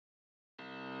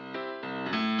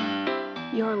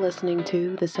You're listening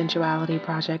to the Sensuality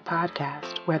Project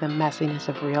podcast, where the messiness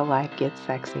of real life gets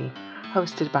sexy,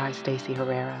 hosted by Stacey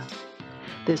Herrera.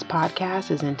 This podcast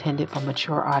is intended for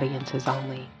mature audiences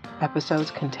only.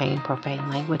 Episodes contain profane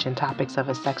language and topics of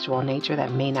a sexual nature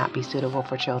that may not be suitable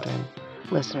for children.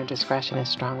 Listener discretion is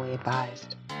strongly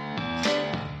advised.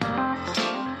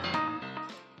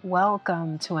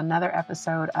 Welcome to another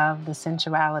episode of the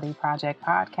Sensuality Project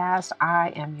podcast.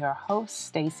 I am your host,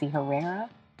 Stacey Herrera.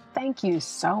 Thank you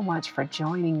so much for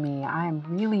joining me. I am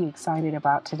really excited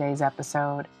about today's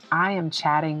episode. I am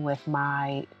chatting with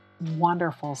my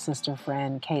wonderful sister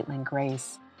friend, Caitlin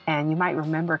Grace. And you might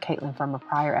remember Caitlin from a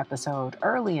prior episode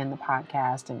early in the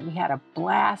podcast, and we had a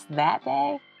blast that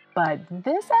day. But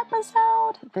this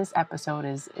episode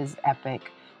is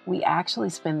epic. We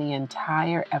actually spend the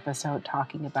entire episode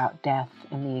talking about death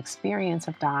and the experience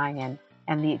of dying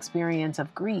and the experience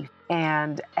of grief.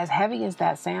 And as heavy as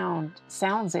that sounds,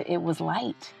 it was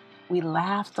light. We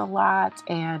laughed a lot.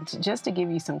 And just to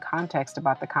give you some context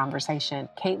about the conversation,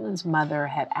 Caitlin's mother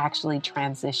had actually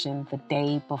transitioned the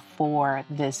day before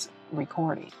this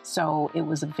recording. So it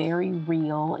was very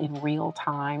real in real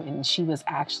time. And she was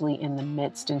actually in the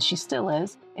midst, and she still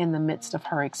is, in the midst of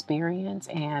her experience.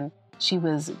 And she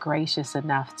was gracious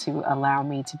enough to allow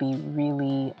me to be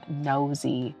really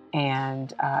nosy,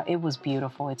 and it was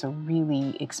beautiful. It's a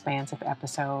really expansive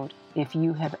episode. If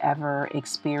you have ever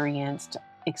experienced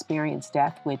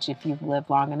death, which if you've lived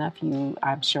long enough, you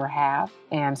I'm sure have,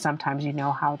 and sometimes you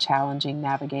know how challenging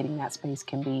navigating that space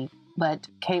can be. But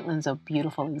Caitlin's a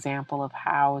beautiful example of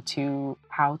how to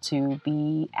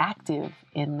be active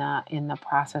in the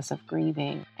process of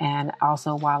grieving, and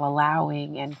also while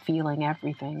allowing and feeling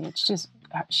everything. It's just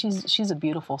she's a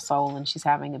beautiful soul, and she's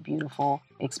having a beautiful,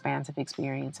 expansive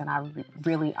experience. And I'm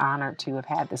really honored to have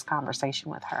had this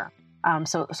conversation with her.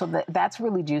 So that's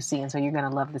really juicy, and so you're going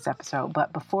to love this episode.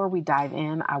 But before we dive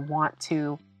in, I want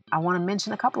to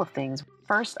mention a couple of things.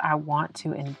 First, I want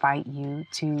to invite you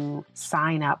to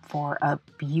sign up for a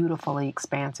beautifully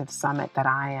expansive summit that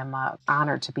I am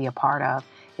honored to be a part of.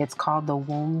 It's called the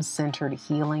Womb-Centered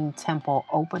Healing Temple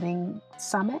Opening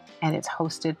Summit, and it's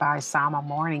hosted by Sama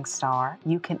Morningstar.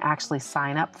 You can actually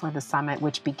sign up for the summit,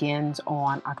 which begins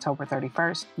on October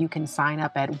 31st. You can sign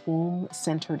up at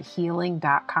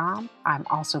wombcenteredhealing.com. I'm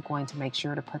also going to make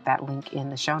sure to put that link in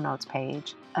the show notes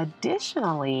page.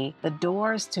 Additionally, the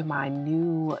doors to my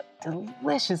new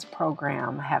delicious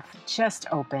program have just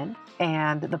opened,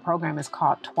 and the program is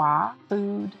called Toi,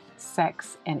 Food,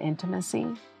 Sex, and Intimacy.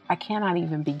 I cannot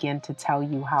even begin to tell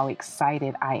you how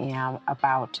excited I am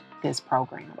about this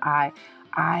program. I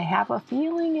have a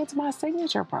feeling it's my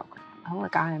signature program. Oh,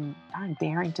 look, I'm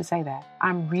daring to say that.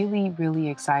 I'm really, really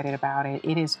excited about it.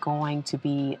 It is going to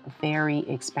be a very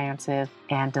expansive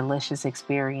and delicious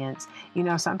experience. You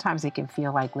know, sometimes it can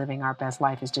feel like living our best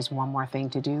life is just one more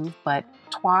thing to do, but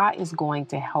Toi is going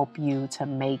to help you to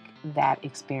make that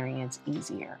experience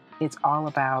easier. It's all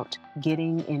about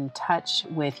getting in touch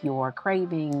with your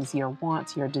cravings, your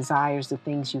wants, your desires, the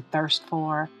things you thirst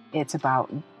for. It's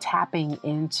about tapping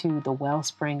into the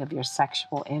wellspring of your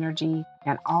sexual energy,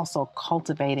 and also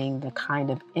cultivating the kind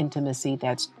of intimacy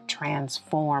that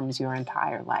transforms your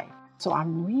entire life. So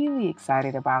I'm really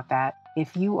excited about that.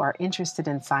 If you are interested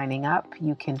in signing up,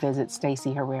 you can visit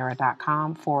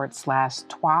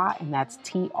staceyherrera.com/toi, and that's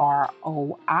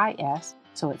TROIS.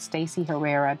 So it's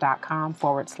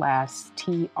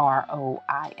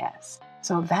staceyherrera.com/TROIS.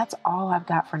 So that's all I've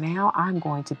got for now. I'm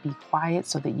going to be quiet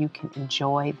so that you can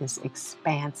enjoy this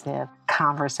expansive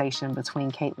conversation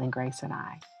between Caitlin Grace and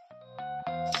I.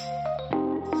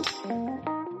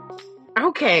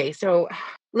 Okay, so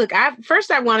look, I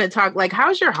want to talk, like,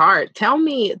 how's your heart? Tell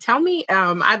me,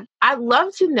 I'd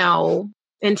love to know,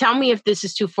 and tell me if this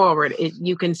is too forward.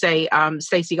 You can say,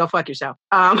 Stacey, go fuck yourself.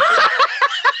 As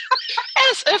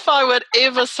if I would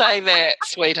ever say that,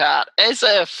 sweetheart. As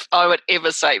if I would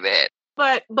ever say that.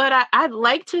 But I'd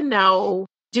like to know,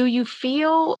 do you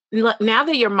feel, now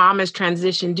that your mom has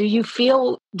transitioned, do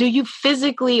you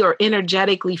physically or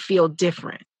energetically feel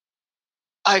different?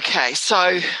 Okay,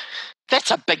 so that's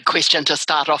a big question to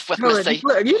start off with, Missy.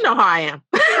 Look, you know how I am.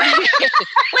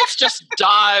 Let's just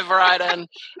dive right in.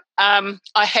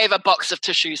 I have a box of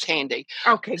tissues handy.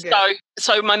 Okay, good.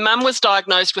 So my mum was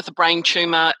diagnosed with a brain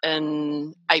tumor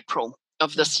in April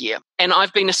of this year, and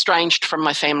I've been estranged from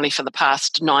my family for the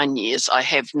past 9 years. I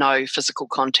have no physical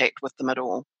contact with them at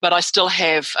all, but I still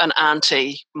have an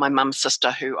auntie, my mum's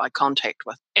sister, who I contact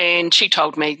with, and she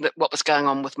told me that what was going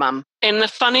on with mum. And the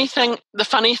funny thing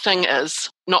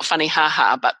is, not funny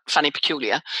haha, but funny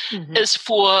peculiar, is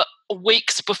for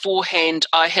weeks beforehand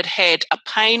I had a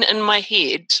pain in my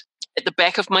head at the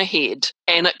back of my head,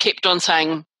 and it kept on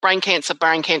saying, brain cancer,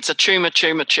 tumour,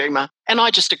 tumour, tumour. And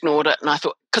I just ignored it. And I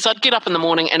thought, because I'd get up in the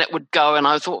morning and it would go, and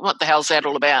I thought, what the hell's that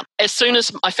all about? As soon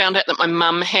as I found out that my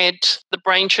mum had the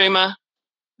brain tumour,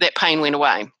 that pain went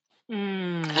away.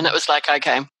 And it was like,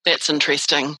 okay, that's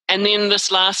interesting. And then this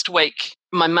last week,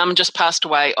 my mum just passed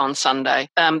away on Sunday.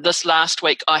 This last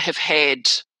week, I have had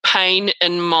pain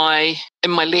in my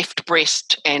left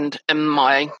breast and in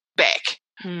my back,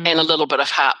 and a little bit of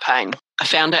heart pain. I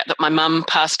found out that my mum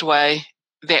passed away.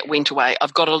 That went away.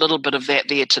 I've got a little bit of that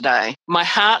there today. My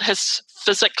heart has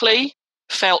physically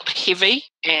felt heavy,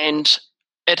 and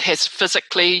it has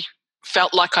physically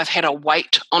felt like I've had a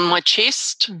weight on my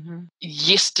chest.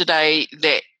 Yesterday,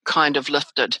 that kind of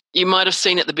lifted. You might have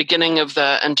seen at the beginning of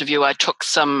the interview, I took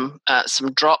some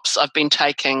drops. I've been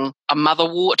taking a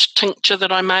motherwort tincture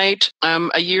that I made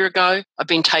a year ago. I've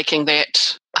been taking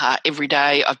that every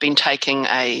day. I've been taking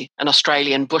an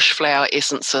Australian bushflower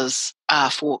essences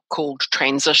called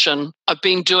Transition. I've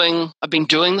been doing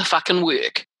the fucking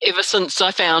work. Ever since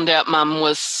I found out Mum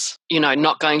was,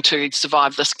 not going to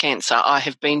survive this cancer, I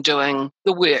have been doing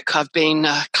the work. I've been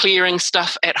clearing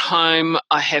stuff at home.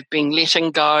 I have been letting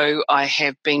go. I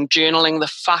have been journaling the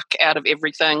fuck out of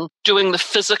everything, doing the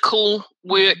physical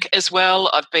work as well.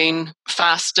 I've been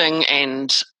fasting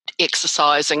and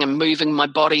exercising and moving my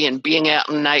body and being out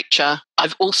in nature.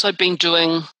 I've also been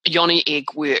doing yoni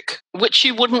egg work, which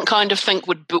you wouldn't kind of think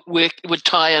would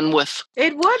tie in with.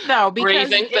 It would though, because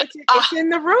breathing, it's in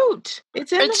the root.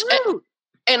 It's in the root.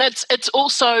 And it's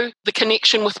also the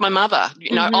connection with my mother.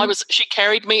 She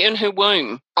carried me in her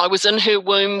womb. I was in her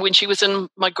womb when she was in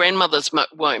my grandmother's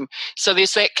womb. So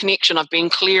there's that connection. I've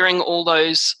been clearing all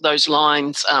those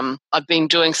lines. I've been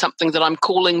doing something that I'm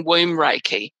calling womb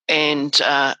Reiki. And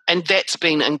that's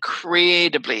been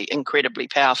incredibly, incredibly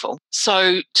powerful.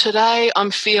 So today I'm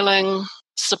feeling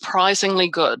surprisingly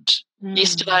good.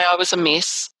 Yesterday I was a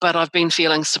mess, but I've been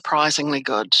feeling surprisingly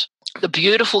good. The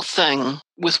beautiful thing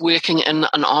with working in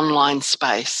an online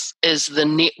space is the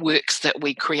networks that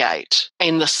we create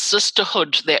and the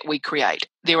sisterhood that we create.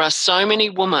 There are so many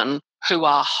women who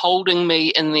are holding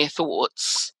me in their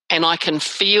thoughts, and I can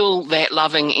feel that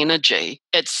loving energy.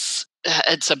 It's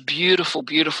a beautiful,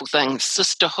 beautiful thing.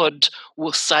 Sisterhood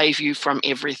will save you from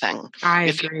everything. I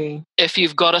agree. If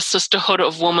you've got a sisterhood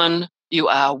of women, you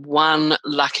are one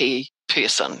lucky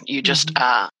person. You just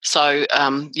are. So,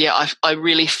 I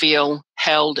really feel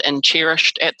held and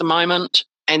cherished at the moment,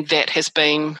 and that has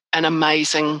been an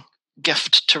amazing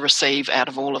gift to receive out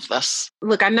of all of this.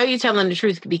 Look, I know you're telling the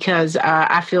truth because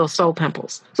I feel soul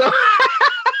pimples. So,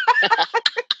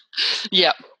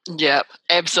 Yep,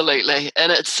 absolutely.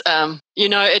 And it's, I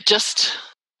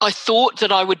thought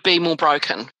that I would be more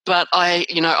broken, but I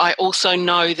also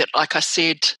know that, like I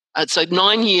said, so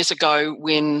 9 years ago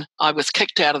when I was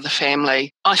kicked out of the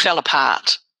family, I fell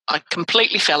apart. I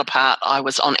completely fell apart. I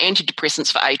was on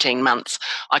antidepressants for 18 months.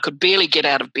 I could barely get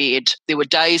out of bed. There were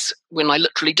days when I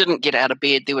literally didn't get out of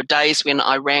bed. There were days when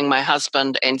I rang my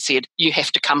husband and said, you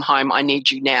have to come home. I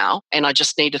need you now. And I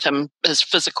just needed his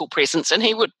physical presence. And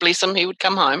he would, bless him, he would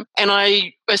come home. And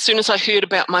as soon as I heard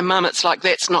about my mum, it's like,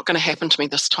 that's not going to happen to me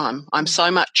this time. I'm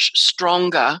so much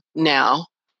stronger now.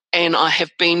 And I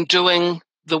have been doing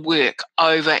the work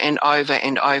over and over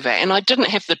and over. And I didn't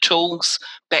have the tools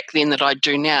back then that I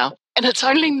do now. And it's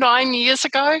only 9 years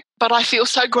ago, but I feel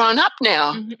so grown up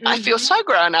now. I feel so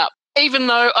grown up, even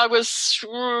though I was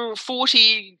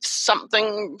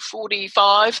 40-something,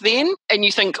 45 then. And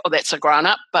you think, oh, that's a grown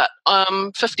up. But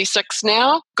I'm 56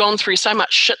 now, gone through so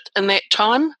much shit in that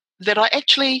time that I'm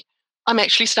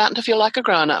actually starting to feel like a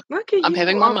grown up. I'm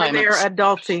having my moments. They're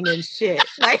adulting and shit.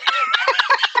 Like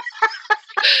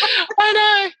I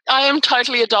know. I am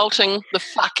totally adulting the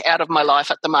fuck out of my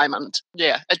life at the moment.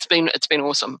 Yeah, it's been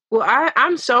awesome. Well,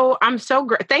 I'm so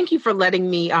great. Thank you for letting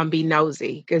me be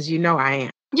nosy, because I am.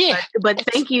 Yeah. But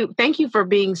thank you for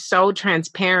being so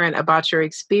transparent about your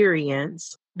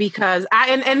experience, because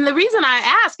and the reason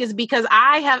I ask is because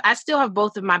I still have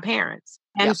both of my parents.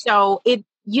 And so it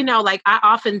I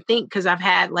often think, because I've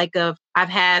had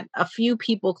a few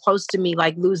people close to me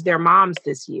lose their moms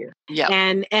this year. Yeah.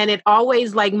 And it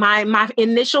always my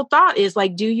initial thought is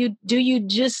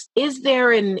is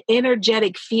there an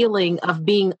energetic feeling of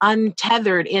being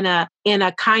untethered in a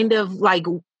kind of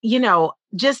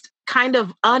just kind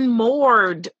of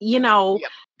unmoored,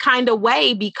 kind of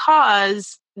way,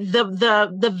 because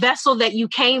the vessel that you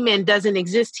came in doesn't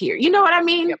exist here. You know what I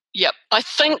mean? Yep. I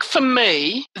think for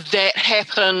me, that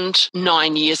happened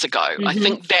 9 years ago. I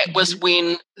think that was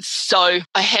when, so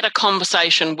I had a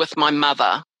conversation with my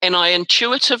mother And I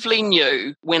intuitively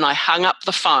knew when I hung up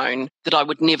the phone that I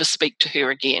would never speak to her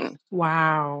again.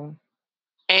 Wow.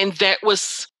 And that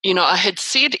was, I had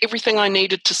said everything I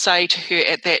needed to say to her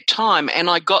at that time. And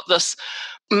I got this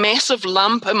massive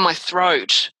lump in my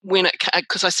throat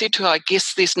because I said to her, I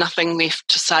guess there's nothing left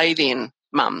to say then,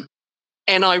 Mum.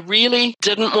 And I really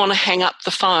didn't want to hang up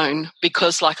the phone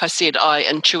because, like I said, I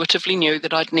intuitively knew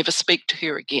that I'd never speak to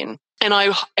her again. And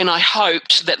I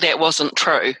hoped that wasn't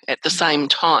true at the same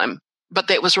time. But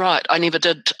that was right. I never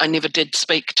did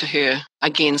speak to her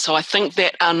again. So I think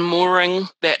that unmooring,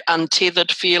 that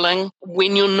untethered feeling,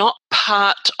 when you're not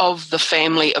part of the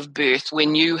family of birth,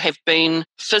 when you have been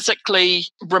physically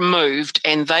removed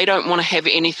and they don't want to have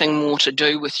anything more to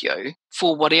do with you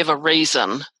for whatever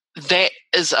reason, that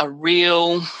is a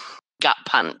real gut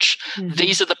punch. Mm-hmm.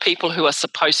 These are the people who are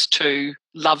supposed to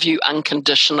love you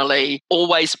unconditionally,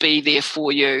 always be there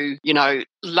for you.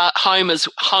 Home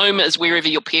is wherever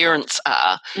your parents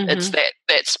are. Mm-hmm. It's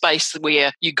that space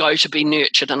where you go to be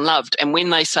nurtured and loved. And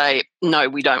when they say, no,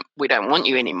 we don't want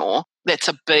you anymore, that's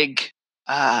a big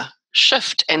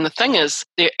shift. And the thing is,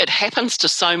 it happens to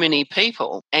so many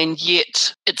people, and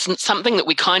yet it's something that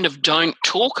we kind of don't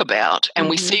talk about. And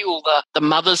we see all the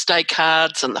Mother's Day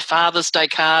cards and the Father's Day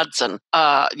cards and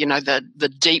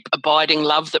the deep abiding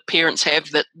love that parents have.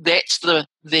 That's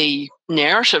the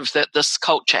narrative that this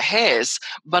culture has,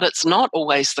 but it's not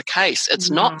always the case.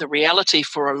 It's not the reality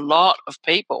for a lot of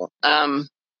people.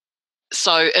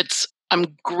 So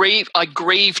I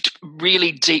grieved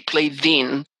really deeply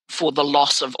then for the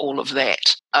loss of all of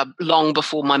that, long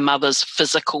before my mother's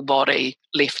physical body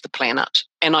left the planet.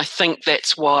 And I think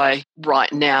that's why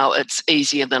right now it's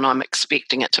easier than I'm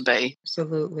expecting it to be.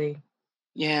 Absolutely.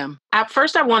 Yeah. At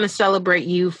first, I want to celebrate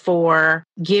you for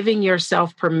giving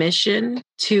yourself permission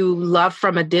to love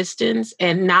from a distance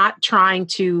and not trying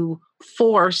to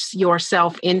force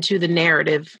yourself into the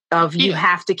narrative of you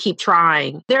have to keep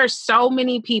trying. There are so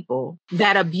many people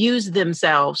that abuse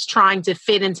themselves trying to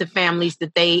fit into families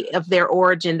of their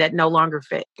origin that no longer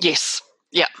fit. Yes.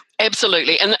 Yeah,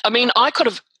 absolutely. And I mean, I could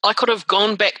have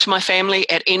gone back to my family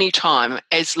at any time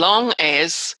as long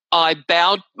as I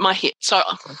bowed my head. So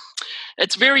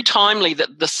it's very timely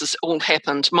that this has all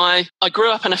happened. I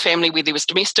grew up in a family where there was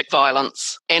domestic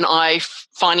violence, and I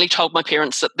finally told my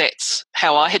parents that that's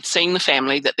how I had seen the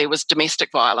family, that there was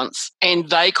domestic violence, and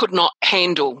they could not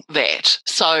handle that.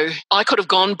 So I could have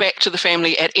gone back to the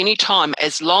family at any time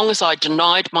as long as I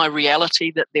denied my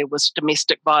reality that there was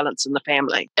domestic violence in the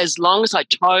family. As long as I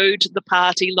towed the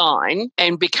party line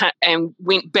and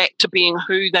went back to being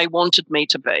who they wanted me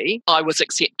to be, I was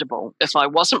acceptable. If I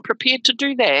wasn't prepared to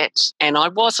do that, and I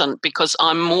wasn't, because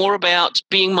I'm more about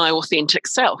being my authentic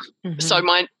self. Mm-hmm. So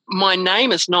my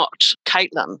name is not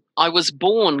Caitlin. I was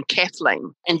born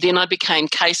Kathleen, and then I became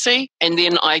Casey, and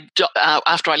then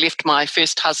after I left my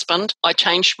first husband, I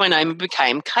changed my name and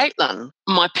became Caitlin.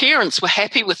 My parents were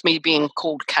happy with me being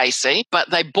called Casey,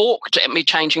 but they balked at me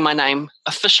changing my name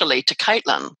officially to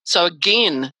Caitlin. So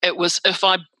again, it was if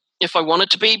I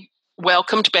wanted to be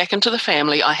welcomed back into the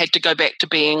family, I had to go back to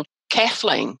being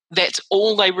Kathleen. That's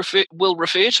all they will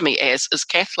refer to me as, is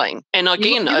Kathleen. And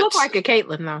again, you look like a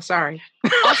Caitlin, though. Sorry.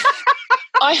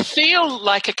 I feel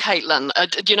like a Caitlin.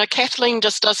 Kathleen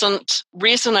just doesn't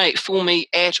resonate for me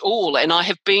at all. And I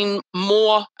have been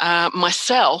more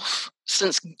myself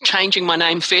since changing my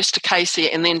name first to Casey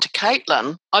and then to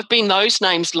Caitlin. I've been those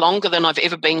names longer than I've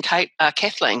ever been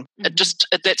Kathleen.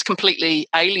 Mm-hmm. That's completely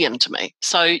alien to me.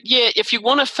 So yeah, if you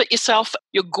want to fit yourself,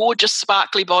 your gorgeous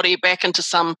sparkly body back into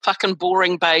some fucking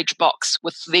boring beige box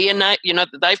with their name, that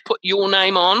they've put your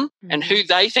name on and who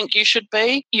they think you should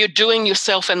be, you're doing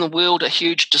yourself and the world a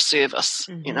huge disservice,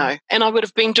 And I would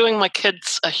have been doing my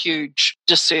kids a huge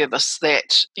disservice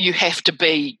that you have to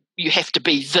be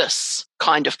this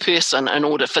kind of person in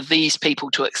order for these people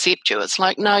to accept you. It's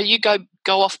like, no, you go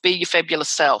off, be your fabulous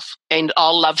self, and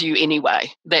I'll love you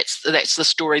anyway. That's the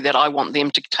story that I want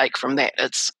them to take from that.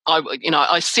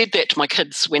 I said that to my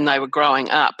kids when they were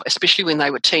growing up, especially when they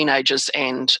were teenagers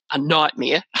and a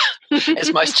nightmare,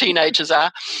 as most teenagers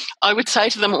are. I would say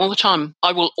to them all the time,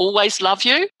 I will always love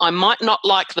you. I might not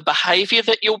like the behavior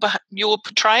that you're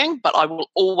portraying, but I will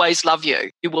always love you.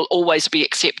 You will always be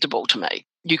acceptable to me.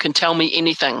 You can tell me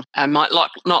anything. I might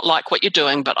not like what you're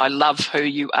doing, but I love who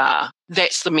you are.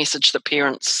 That's the message that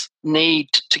parents need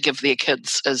to give their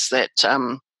kids, is that,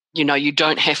 you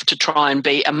don't have to try and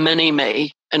be a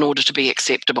mini-me in order to be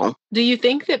acceptable. Do you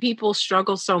think that people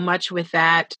struggle so much with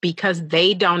that because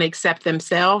they don't accept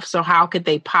themselves? So how could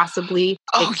they possibly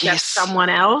accept someone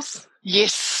else?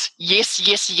 Yes, yes,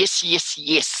 yes, yes, yes,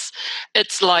 yes.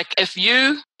 It's like if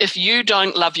you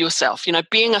don't love yourself,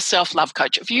 being a self-love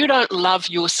coach, if you don't love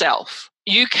yourself,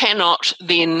 you cannot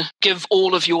then give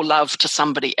all of your love to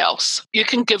somebody else. You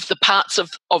can give the parts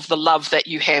of the love that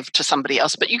you have to somebody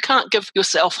else, but you can't give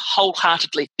yourself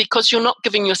wholeheartedly because you're not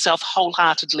giving yourself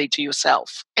wholeheartedly to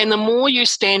yourself. And the more you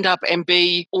stand up and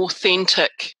be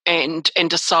authentic and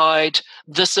decide,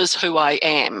 this is who I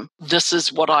am, this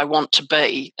is what I want to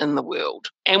be in the world.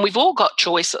 And we've all got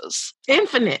choices.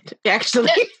 Infinite, actually.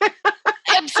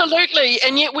 Absolutely.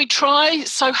 And yet we try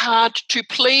so hard to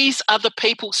please other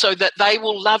people so that they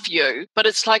will love you. But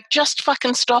it's like, just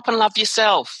fucking stop and love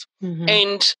yourself.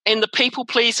 And the people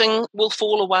pleasing will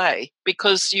fall away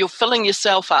because you're filling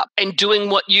yourself up and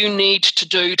doing what you need to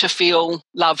do to feel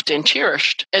loved and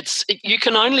cherished. You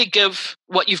can only give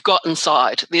what you've got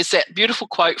inside. There's that beautiful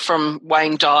quote from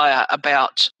Wayne Dyer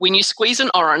about when you squeeze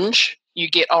an orange, you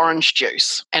get orange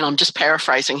juice. And I'm just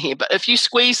paraphrasing here, but if you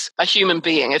squeeze a human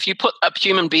being, if you put a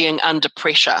human being under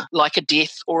pressure, like a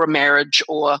death or a marriage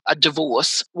or a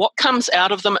divorce, what comes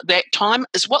out of them at that time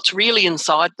is what's really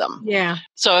inside them. Yeah.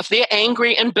 So if they're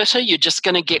angry and bitter, you're just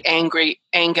going to get anger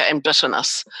and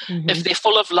bitterness. If they're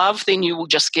full of love, then you will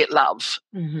just get love.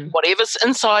 Whatever's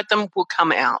inside them will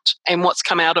come out. And what's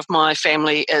come out of my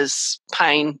family is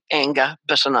pain, anger,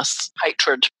 bitterness,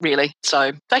 hatred, really.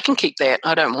 So they can keep that.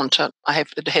 I don't want it.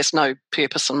 It has no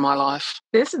purpose in my life.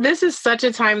 This is such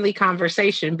a timely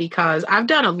conversation because I've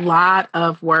done a lot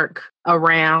of work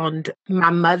around my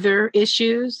mother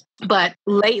issues, but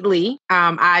lately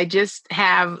I just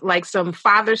have like some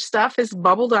father stuff has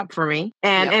bubbled up for me,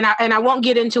 and I won't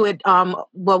get into it.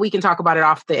 Well, we can talk about it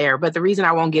off the air, but the reason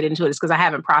I won't get into it is because I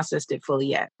haven't processed it fully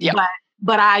yet. Yep.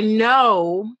 But I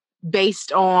know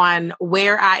based on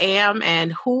where I am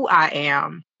and who I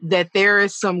am that there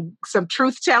is some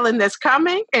truth telling that's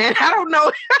coming, and I don't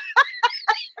know.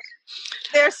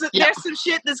 There's some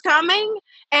shit that's coming,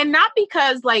 and not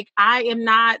because like I'm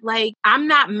not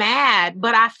mad,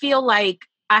 but I feel like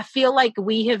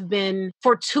we have been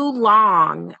for too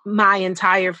long. My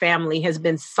entire family has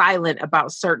been silent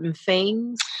about certain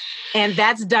things, and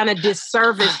that's done a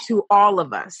disservice to all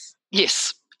of us.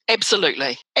 Yes,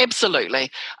 absolutely. Absolutely.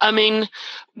 I mean,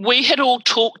 we had all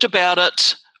talked about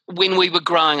it when we were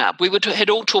growing up. We had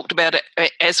all talked about it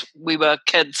as we were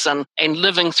kids and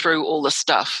living through all this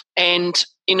stuff. And,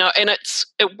 and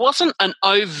it wasn't an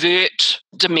overt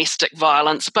domestic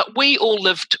violence, but we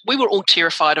were all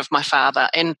terrified of my father,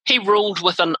 and he ruled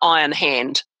with an iron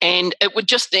hand. And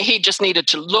he just needed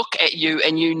to look at you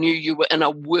and you knew you were in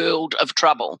a world of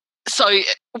trouble. So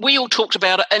we all talked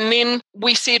about it, and then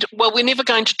we said, well, we're never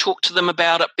going to talk to them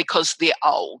about it because they're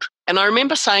old. And I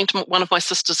remember saying to one of my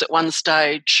sisters at one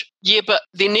stage, yeah, but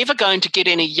they're never going to get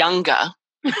any younger.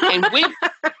 And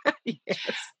yes.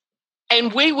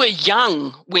 And we were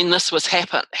young when this was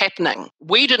happening.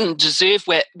 We didn't deserve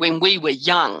it when we were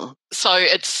young. So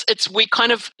we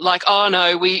kind of like, oh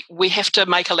no, we have to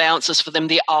make allowances for them.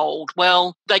 They're old.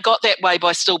 Well, they got that way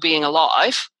by still being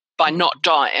alive, by not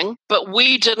dying, but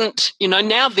we didn't,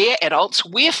 now they're adults,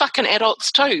 we're fucking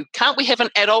adults too. Can't we have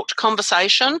an adult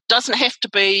conversation? Doesn't have to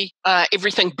be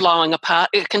everything blowing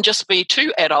apart. It can just be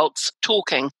two adults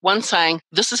talking, one saying,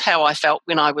 this is how I felt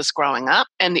when I was growing up,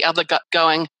 and the other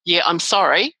going, yeah, I'm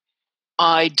sorry,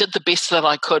 I did the best that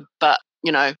I could, but,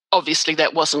 obviously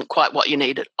that wasn't quite what you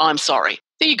needed. I'm sorry.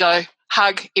 There you go.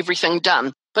 Hug, everything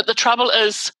done. But the trouble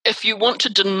is, if you want to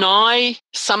deny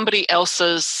somebody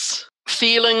else's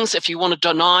feelings, if you want to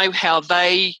deny how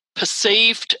they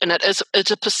perceived, and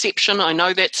it's a perception, I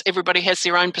know that everybody has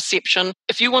their own perception.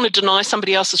 If you want to deny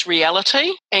somebody else's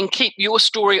reality and keep your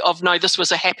story of, no, this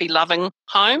was a happy, loving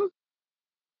home,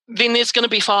 then there's going to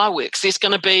be fireworks. There's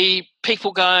going to be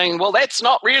people going, well, that's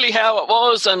not really how it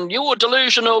was, and you're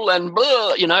delusional, and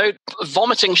blah,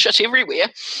 vomiting shit everywhere.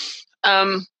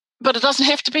 But it doesn't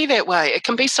have to be that way. It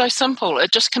can be so simple.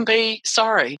 It just can be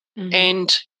sorry.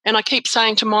 And I keep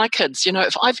saying to my kids,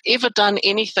 if I've ever done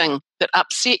anything that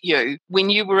upset you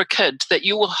when you were a kid that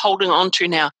you were holding on to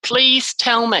now, please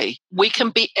tell me. We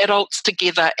can be adults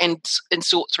together and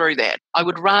sort through that. I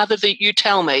would rather that you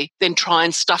tell me than try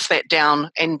and stuff that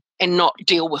down and not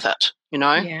deal with it,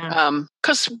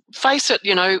 Because face it,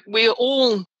 we're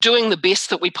all doing the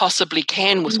best that we possibly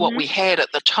can with what we had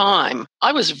at the time.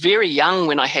 I was very young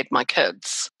when I had my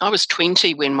kids. I was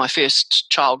 20 when my first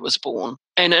child was born,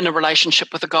 and in a relationship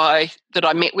with a guy that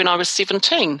I met when I was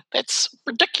 17. That's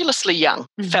ridiculously young.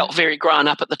 Felt very grown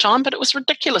up at the time, but it was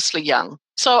ridiculously young.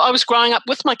 So I was growing up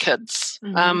with my kids.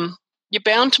 You're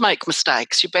bound to make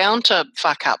mistakes. You're bound to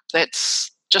fuck up.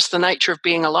 That's just the nature of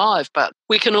being alive. But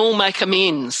we can all make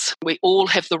amends. We all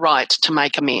have the right to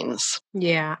make amends.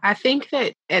 Yeah, I think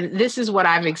that, and this is what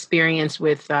I've experienced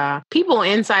with people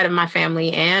inside of my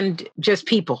family and just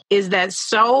people, is that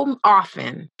so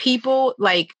often people,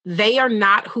 like, they are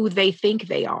not who they think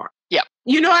they are. Yeah.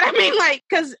 You know what I mean? Like,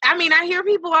 because I mean, I hear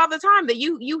people all the time that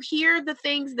you hear the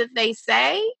things that they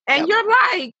say and you're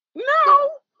like, no.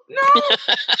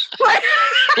 Like,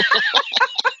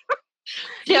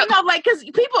 you know, like, because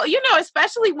people, you know,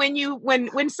 especially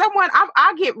when someone,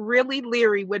 I get really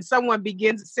leery when someone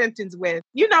begins a sentence with,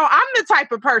 you know, I'm the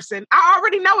type of person, I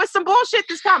already know it's some bullshit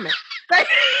that's coming. Like,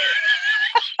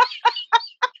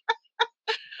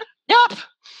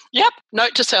 Yep.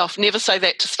 Note to self, never say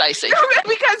that to Stacey.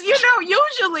 Because, you know,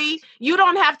 usually you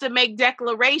don't have to make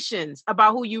declarations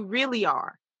about who you really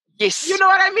are. Yes. You know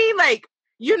what I mean? Like,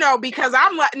 you know, because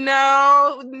I'm like,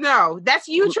 no, that's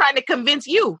you trying to convince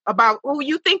you about who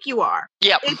you think you are.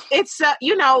 Yep. It's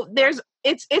you know,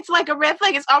 it's like a red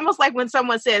flag. It's almost like when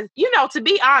someone says, you know, to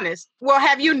be honest. Well,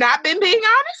 have you not been being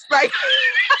honest? Like,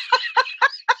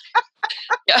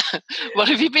 yeah. What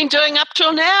have you been doing up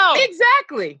till now?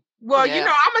 Exactly. Well, you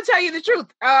know, I'm gonna tell you the truth.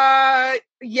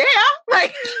 Yeah,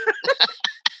 like.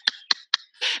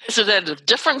 Is it a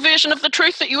different version of the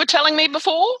truth that you were telling me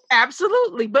before?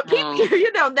 Absolutely. But people,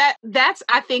 you know, that's,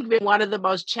 I think, been one of the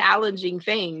most challenging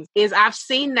things is I've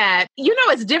seen that, you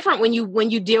know, it's different when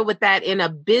you deal with that in a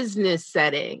business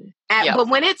setting. But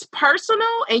when it's personal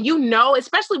and you know,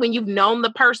 especially when you've known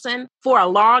the person for a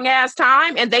long ass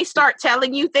time and they start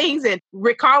telling you things and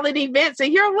recalling events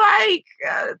and you're like,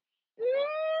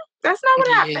 that's not what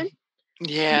happened.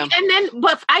 Yeah. And then,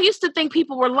 but I used to think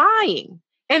people were lying.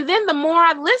 And then the more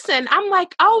I listen, I'm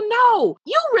like, oh no,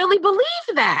 you really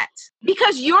believe that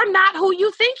because you're not who you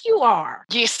think you are.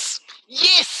 Yes.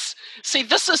 See,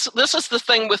 this is the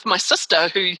thing with my sister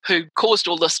who caused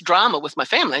all this drama with my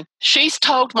family. She's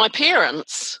told my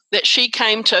parents that she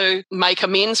came to make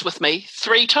amends with me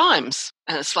 3 times.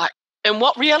 And it's like, in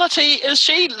what reality is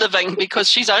she living? Because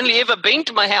she's only ever been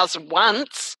to my house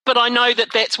once. But I know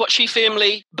that that's what she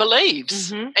firmly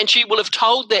believes. Mm-hmm. And she will have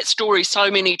told that story so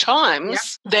many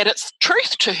times that it's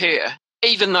truth to her.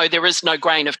 Even though there is no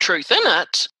grain of truth in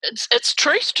it, it's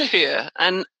truth to her.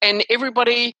 And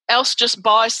everybody else just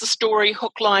buys the story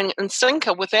hook, line, and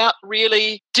sinker without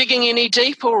really digging any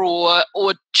deeper or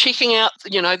checking out,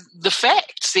 you know, the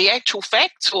facts, the actual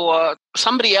facts, or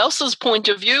somebody else's point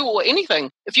of view or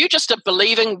anything. If you just are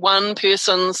believing one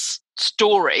person's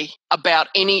story about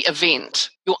any event,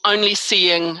 you're only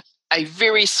seeing a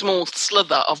very small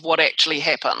slither of what actually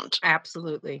happened.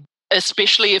 Absolutely.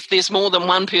 Especially if there's more than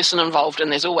one person involved,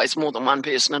 and there's always more than one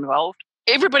person involved.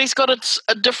 Everybody's got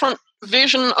a different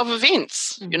version of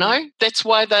events, you know? That's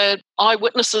why the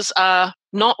eyewitnesses are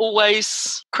not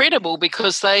always credible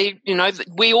because they, you know,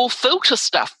 we all filter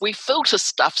stuff. We filter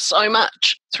stuff so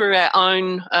much through our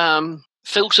own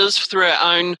filters, through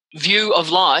our own view of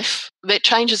life, that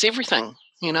changes everything.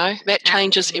 You know, that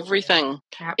changes everything.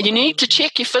 Absolutely. You need to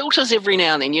check your filters every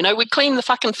now and then. You know, we clean the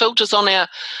fucking filters on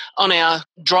our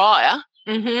dryer.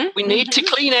 Mm-hmm. We need to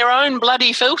clean our own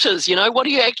bloody filters. You know, what are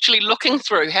you actually looking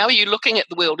through? How are you looking at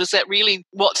the world? Is that really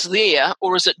what's there,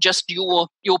 or is it just your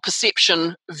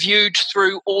perception viewed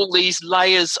through all these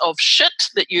layers of shit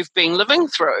that you've been living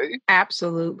through?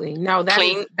 Absolutely. No,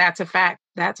 that's a fact.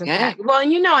 That's a fact. Well,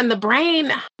 and you know, in the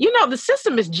brain, you know, the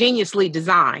system is geniusly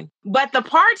designed, but the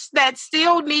parts that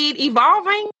still need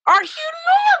evolving are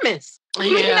enormous.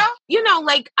 Yeah. You know,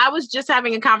 like I was just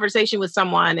having a conversation with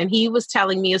someone and he was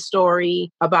telling me a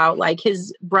story about like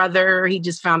his brother. He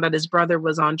just found out his brother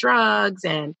was on drugs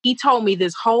and he told me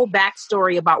this whole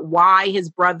backstory about why his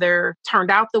brother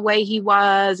turned out the way he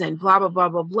was and blah, blah, blah,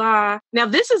 blah, blah. Now,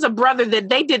 this is a brother that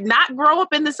they did not grow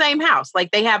up in the same house.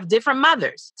 Like they have different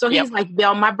mothers. So he's like,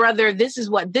 Bill, my brother, this is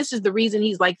the reason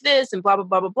he's like this and blah, blah,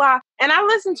 blah, blah, blah. And I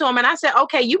listened to him and I said,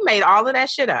 okay, you made all of that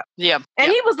shit up. Yeah.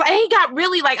 And he was like, he got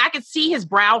really like, I could see his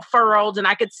brow furrowed and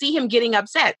I could see him getting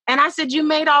upset. And I said, you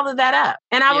made all of that up.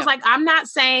 And I was like, I'm not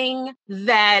saying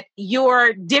that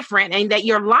you're different and that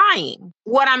you're lying.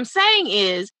 What I'm saying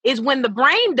is when the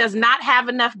brain does not have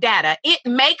enough data, it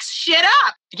makes shit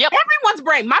up. Yep. Everyone's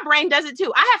brain, my brain does it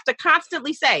too. I have to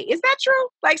constantly say, is that true?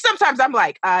 Like sometimes I'm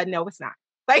like, no, it's not.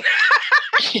 Like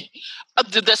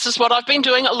this is what I've been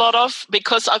doing a lot of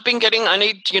because I've been getting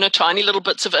only, you know, tiny little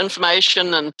bits of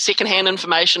information and secondhand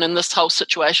information in this whole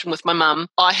situation with my mum.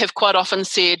 I have quite often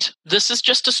said, this is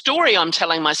just a story I'm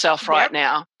telling myself right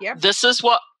now. Yep. This is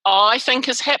what I think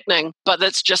is happening, but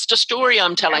it's just a story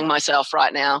I'm telling myself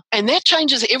right now. And that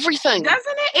changes everything.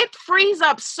 Doesn't it? It frees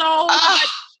up so much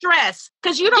stress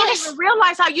because you don't even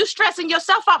realize how you stressing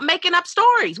yourself out making up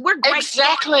stories. We're great.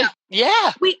 Exactly.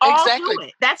 Yeah. We all do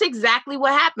it. That's exactly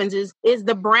what happens is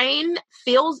the brain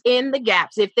fills in the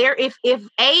gaps. If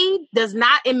A does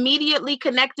not immediately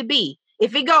connect to B,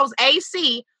 if it goes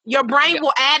AC, your brain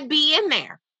will add B in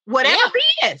there, whatever B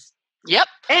is. Yep.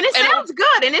 And it sounds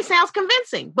good and it sounds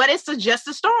convincing, but it's just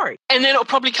a story. And then it'll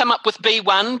probably come up with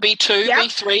B1, B2,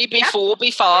 B3, B4,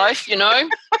 B5, you know,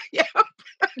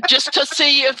 just to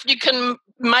see if you can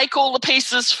make all the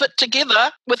pieces fit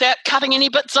together without cutting any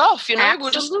bits off, you know. Absolutely.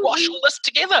 We'll just wash all this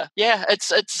together. Yeah, it's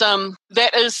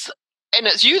that is, and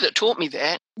it's you that taught me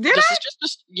that. This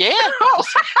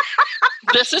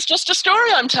is just a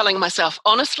story I'm telling myself.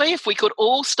 Honestly, if we could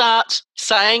all start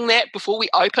saying that before we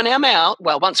open our mouth,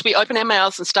 once we open our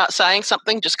mouths and start saying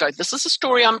something, just go, this is a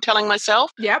story I'm telling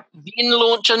myself. Yep. Then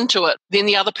launch into it. Then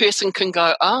the other person can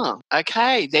go, oh,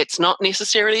 okay, that's not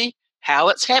necessarily how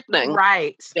it's happening.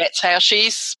 Right. That's how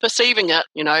she's perceiving it,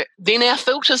 you know. Then our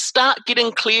filters start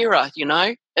getting clearer, you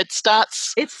know. It's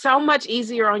so much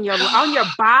easier on your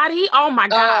body. Oh my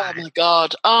God. Oh my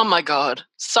God. Oh my God.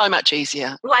 So much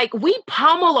easier. Like we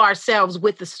pummel ourselves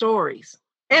with the stories.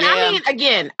 And I mean,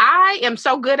 again, I am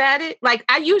so good at it. Like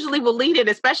I usually will lead it,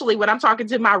 especially when I'm talking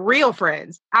to my real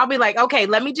friends. I'll be like, okay,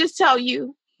 let me just tell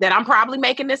you that I'm probably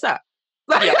making this up.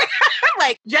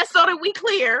 Like, just so that we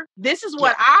clear, this is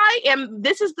what I am.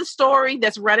 This is the story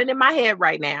that's running in my head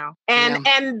right now.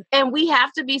 And we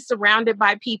have to be surrounded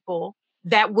by people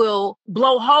that will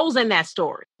blow holes in that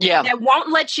story. Yeah. That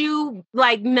won't let you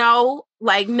no,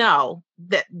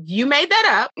 that you made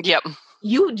that up. Yep.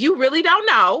 You really don't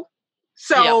know.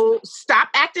 So stop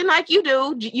acting like you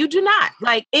do. You do not.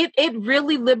 Like it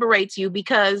really liberates you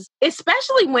because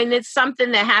especially when it's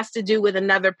something that has to do with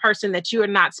another person that you are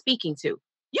not speaking to.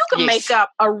 You can make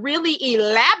up a really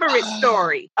elaborate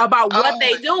story about what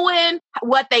they doing,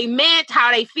 what they meant, how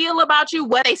they feel about you,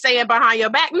 what they saying behind your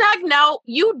back. No,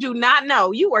 you do not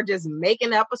know. You are just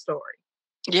making up a story.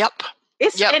 Yep.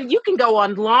 And you can go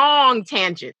on long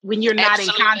tangent when you're not in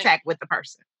contact with the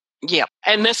person. Yeah.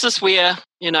 And this is where,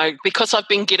 you know, because I've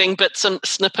been getting bits and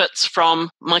snippets from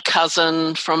my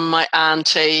cousin, from my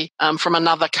auntie, from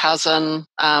another cousin,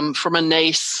 from a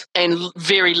niece, and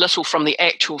very little from the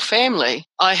actual family,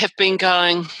 I have been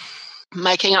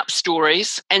making up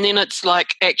stories. And then it's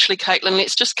like, actually, Caitlin,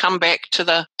 let's just come back to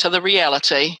the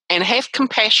reality and have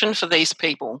compassion for these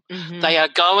people. Mm-hmm. They are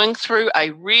going through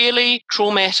a really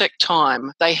traumatic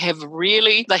time. They have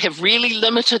really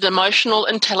limited emotional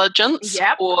intelligence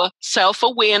or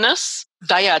self-awareness.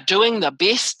 They are doing the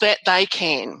best that they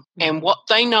can. Mm-hmm. And what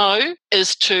they know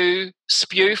is to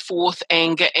spew forth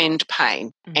anger and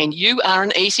pain. Mm-hmm. And you are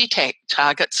an easy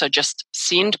target. So just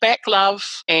send back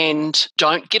love and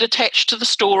don't get attached to the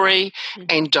story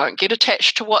and don't get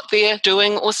attached to what they're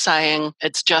doing or saying.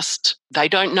 It's just they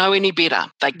don't know any better.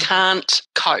 They can't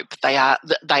cope. They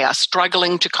are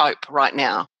struggling to cope right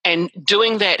now. And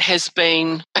doing that has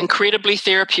been incredibly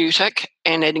therapeutic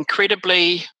and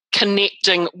incredibly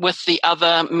connecting with the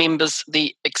other members,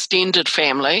 the extended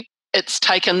family. It's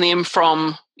taken them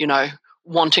from, you know,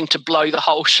 wanting to blow the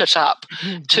whole shit up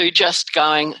to just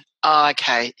going, oh,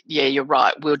 okay, yeah, you're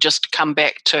right. We'll just come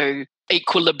back to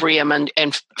equilibrium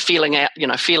and feeling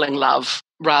love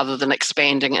rather than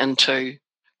expanding into,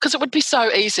 because it would be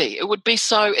so easy. It would be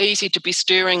so easy to be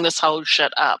stirring this whole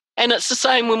shit up. And it's the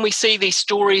same when we see these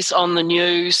stories on the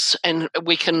news and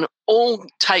we can all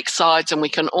take sides and we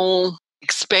can all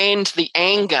expand the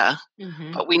anger,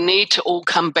 but we need to all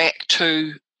come back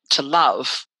to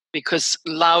love, because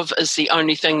love is the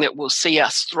only thing that will see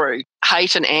us through.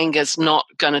 Hate and anger is not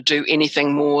going to do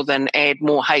anything more than add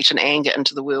more hate and anger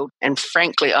into the world. And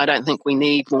frankly, I don't think we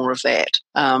need more of that.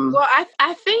 Well,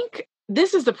 I think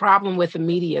this is the problem with the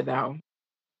media, though,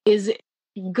 is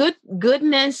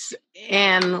goodness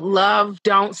and love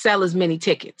don't sell as many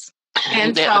tickets.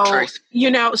 And so, you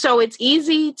know, so it's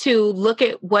easy to look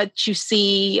at what you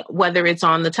see, whether it's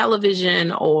on the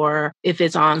television or if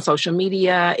it's on social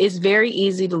media. It's very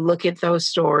easy to look at those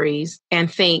stories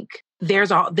and think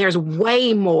there's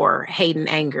way more hate and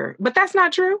anger, but that's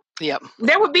not true. Yep.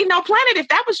 There would be no planet if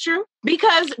that was true,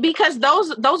 because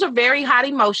those are very hot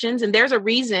emotions, and there's a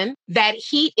reason that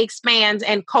heat expands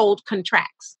and cold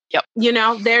contracts. Yep. You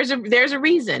know, there's a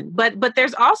reason, but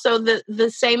there's also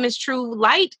the same is true.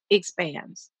 Light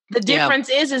expands. The difference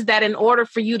is that in order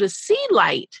for you to see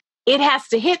light, it has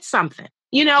to hit something.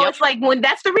 You know, it's like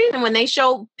that's the reason when they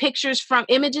show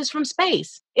images from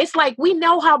space, it's like, we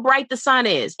know how bright the sun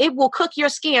is. It will cook your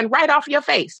skin right off your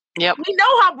face. Yep. We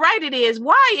know how bright it is.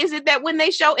 Why is it that when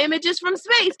they show images from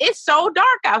space, it's so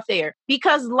dark out there?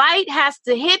 Because light has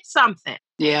to hit something.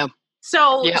 Yeah.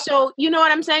 So you know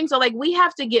what I'm saying? So like we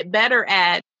have to get better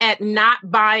at not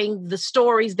buying the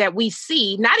stories that we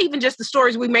see, not even just the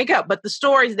stories we make up, but the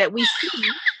stories that we see,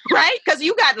 right? Because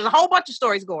you got a whole bunch of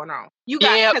stories going on. You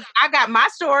got, because I got my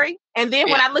story. And then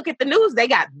when I look at the news, they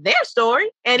got their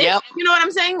story. And it's, you know what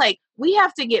I'm saying? Like we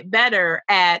have to get better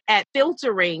at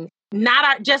filtering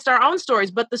not just our own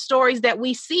stories, but the stories that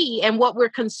we see and what we're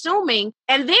consuming.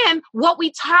 And then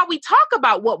how we talk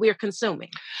about what we're consuming.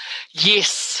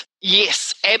 Yes,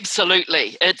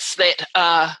 absolutely. It's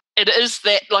that, it is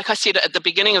that, like I said at the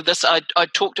beginning of this, I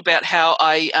talked about how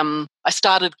I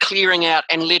started clearing out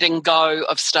and letting go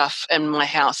of stuff in my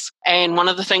house. And one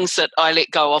of the things that I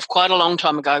let go of quite a long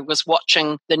time ago was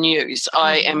watching the news.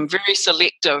 I am very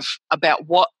selective about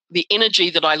the energy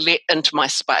that I let into my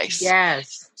space.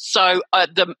 Yes. So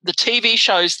the TV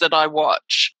shows that I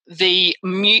watch, the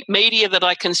media that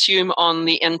I consume on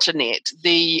the internet,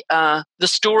 the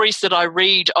stories that I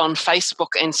read on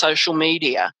Facebook and social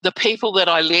media, the people that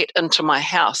I let into my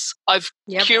house, I've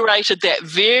curated that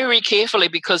very carefully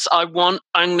because I want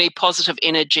only positive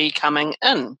energy coming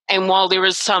in. And while there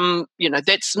is some,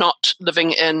 that's not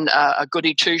living in a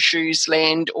goody two-shoes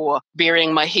land or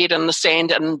burying my head in the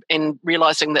sand and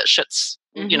realizing that shit's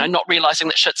not realizing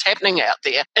that shit's happening out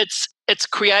there. It's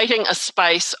creating a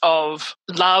space of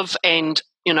love and,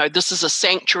 this is a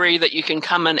sanctuary that you can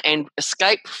come in and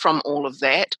escape from all of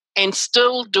that and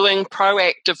still doing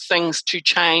proactive things to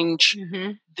change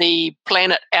the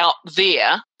planet out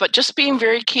there, but just being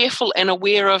very careful and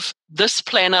aware of this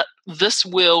planet, this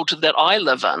world that I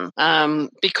live in,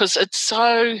 because it's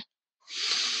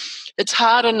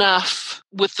hard enough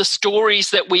with the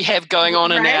stories that we have going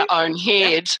on in our own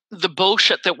head, the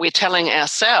bullshit that we're telling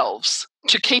ourselves,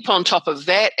 to keep on top of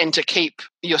that and to keep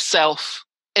yourself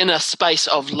in a space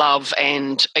of love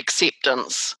and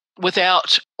acceptance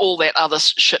without all that other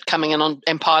shit coming in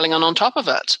and piling on top of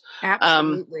it.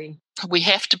 Absolutely. We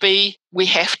have to be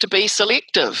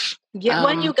selective. Yeah,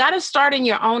 well, you got to start in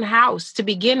your own house to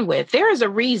begin with. There is a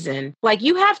reason. Like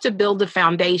you have to build a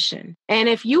foundation. And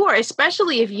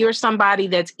especially if you're somebody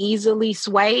that's easily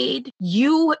swayed,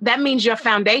 that means your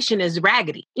foundation is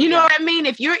raggedy. You know what I mean?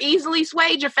 If you're easily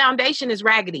swayed, your foundation is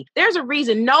raggedy. There's a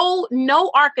reason.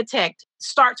 No architect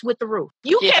starts with the roof.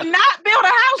 You cannot build a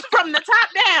house from the top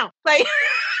down. Like,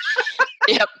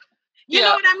 you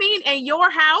know what I mean? And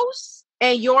your house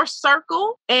and your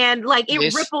circle, and like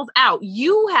it ripples out.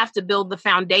 You have to build the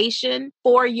foundation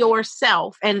for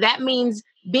yourself. And that means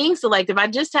being selective. I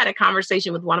just had a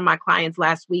conversation with one of my clients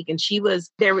last week, and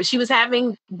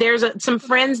there's some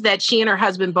friends that she and her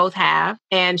husband both have,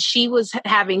 and she was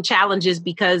having challenges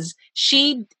because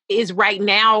she is right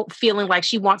now feeling like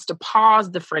she wants to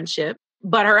pause the friendship,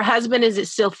 but her husband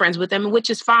is still friends with them, which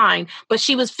is fine. But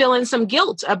she was feeling some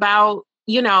guilt about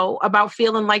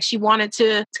feeling like she wanted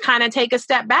to kind of take a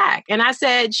step back. And I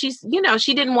said, she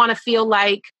didn't want to feel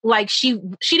like she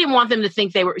didn't want them to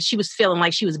think she was feeling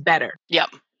like she was better. Yep.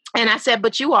 And I said,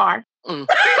 but you are.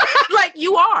 Like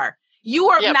you are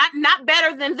not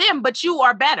better than them, but you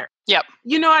are better. Yep.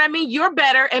 You know what I mean? You're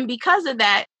better. And because of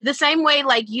that, the same way,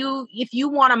 like if you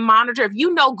want to monitor, if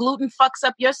gluten fucks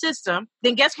up your system,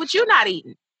 then guess what you're not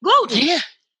eating? Gluten. Yeah.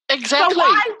 Exactly.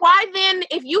 So why then,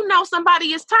 if you know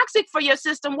somebody is toxic for your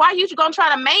system, why are you going to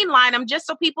try to mainline them just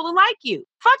so people will like you?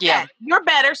 Fuck that. You're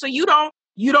better. So you don't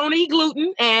eat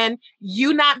gluten, and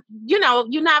you're not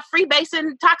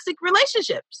freebasing toxic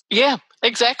relationships. Yeah,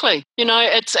 exactly.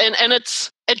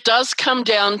 It does come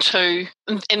down to,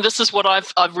 and this is what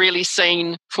I've really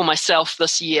seen for myself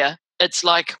this year. It's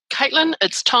like, Caitlin,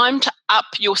 it's time to up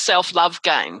your self-love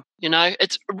game.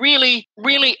 It's really,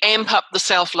 really amp up the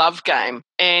self-love game.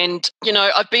 And,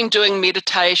 I've been doing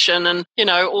meditation and,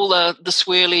 all the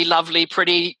swirly, lovely,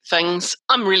 pretty things.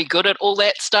 I'm really good at all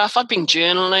that stuff. I've been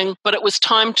journaling, but it was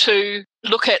time to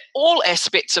look at all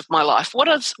aspects of my life. What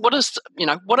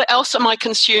else am I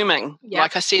consuming? Yep.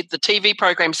 Like I said, the TV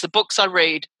programs, the books I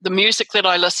read, the music that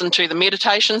I listen to, the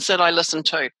meditations that I listen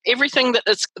to, everything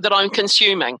that I'm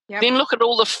consuming. Yep. Then look at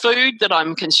all the food that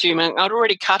I'm consuming. I'd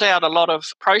already cut out a lot of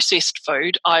processed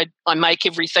food. I make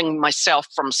everything myself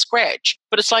from scratch.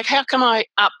 But it's like, how can I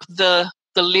up the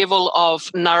level of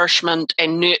nourishment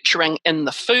and nurturing in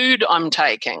the food I'm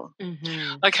taking?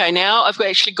 Mm-hmm. Okay, now I've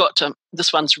actually got to,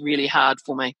 this one's really hard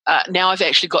for me. Now I've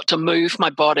actually got to move my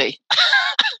body.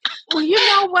 Well, you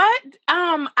know what?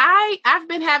 I've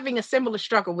been having a similar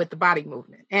struggle with the body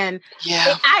movement. And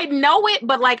I know it,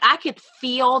 but like I could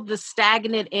feel the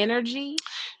stagnant energy.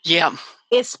 Yeah.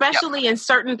 Especially in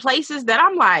certain places that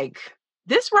I'm like,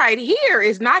 this right here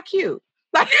is not cute.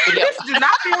 Like, this does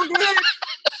not feel good.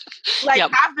 Like,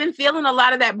 I've been feeling a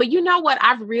lot of that. But you know what?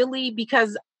 I've really,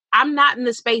 because I'm not in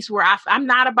the space where I'm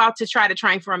not about to try to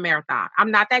train for a marathon.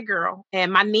 I'm not that girl,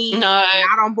 and my knees are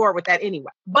not on board with that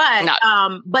anyway.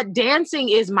 But dancing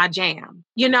is my jam.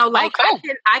 You know, like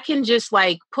I can just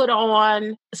like put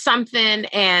on something,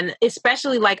 and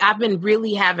especially like I've been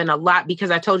really having a lot,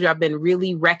 because I told you I've been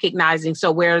really recognizing.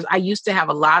 So whereas I used to have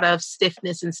a lot of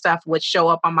stiffness and stuff would show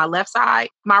up on my left side,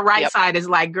 my right side is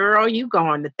like, girl, you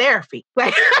going to therapy.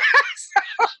 Like,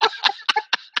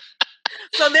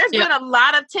 so there's been a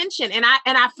lot of tension. And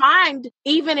I find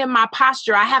even in my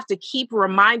posture, I have to keep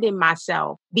reminding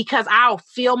myself, because I'll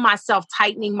feel myself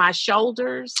tightening my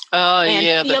shoulders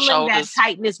and feeling that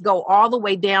tightness go all the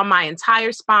way down my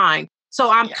entire spine. So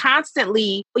I'm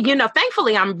constantly, you know,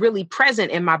 thankfully I'm really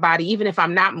present in my body, even if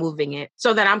I'm not moving it,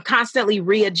 so that I'm constantly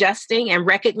readjusting and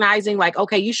recognizing like,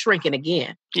 okay, you're shrinking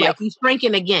again. Like you're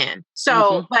shrinking again.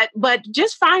 So, but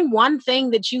just find one thing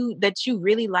that you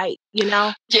really like, you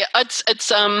know? Yeah. It's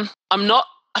I'm not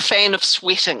a fan of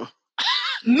sweating.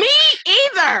 Me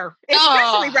either.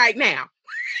 Especially right now.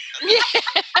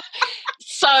 Yeah.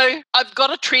 So I've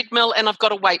got a treadmill and I've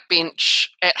got a weight bench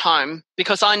at home,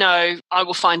 because I know I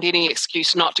will find any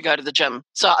excuse not to go to the gym.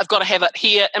 So I've got to have it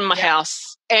here in my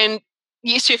house. And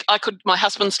yes, if I could, my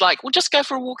husband's like, well, just go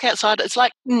for a walk outside. It's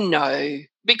like, no,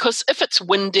 because if it's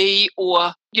windy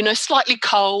or, you know, slightly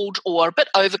cold or a bit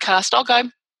overcast, I'll go,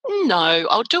 no,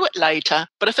 I'll do it later.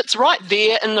 But if it's right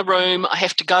there in the room, I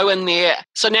have to go in there.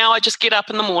 So now I just get up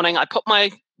in the morning, I put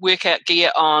my workout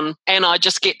gear on, and I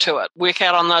just get to it. Work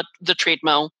out on the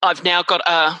treadmill. I've now got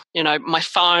my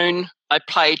phone. I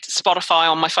played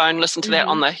Spotify on my phone, listen to that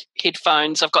on the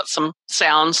headphones. I've got some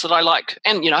sounds that I like,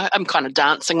 and you know, I'm kind of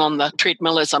dancing on the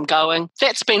treadmill as I'm going.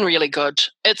 That's been really good.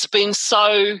 It's been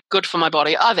so good for my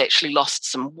body. I've actually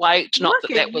lost some weight. Not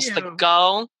that was the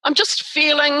goal. I'm just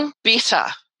feeling better,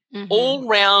 all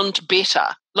round better.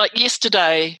 Like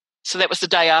yesterday, so that was the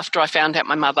day after I found out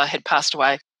my mother had passed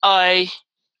away.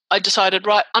 I decided,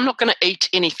 right, I'm not going to eat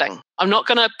anything. I'm not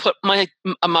going to put my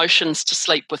emotions to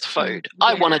sleep with food.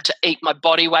 I wanted to eat my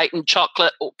body weight in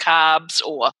chocolate or carbs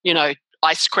or, you know,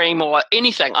 ice cream or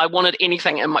anything. I wanted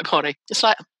anything in my body. It's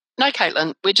like, no,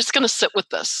 Caitlin, we're just going to sit with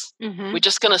this. We're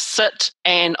just going to sit.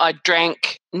 And I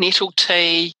drank nettle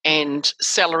tea and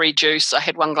celery juice. I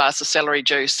had 1 glass of celery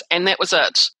juice, and that was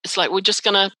it. It's like, we're just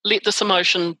going to let this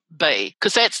emotion be,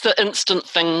 because that's the instant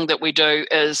thing that we do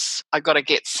is I got to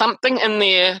get something in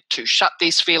there to shut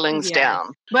these feelings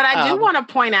down. But I do want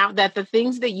to point out that the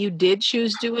things that you did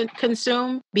choose to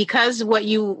consume, because what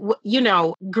you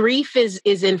know, grief is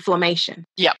inflammation.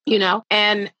 Yeah. You know,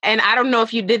 and I don't know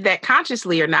if you did that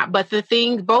consciously or not, but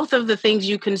both of the things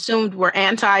you consumed were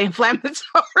anti-inflammatory.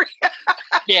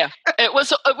 Yeah, it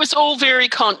was all very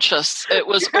conscious. It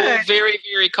was all very,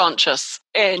 very conscious.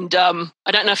 And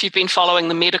I don't know if you've been following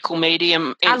the medical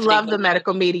medium. Anthony. I love the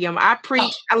medical medium. I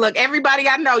preach. Look, everybody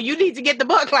I know, you need to get the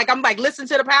book. Like, I'm like, listen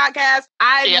to the podcast.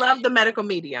 I love the medical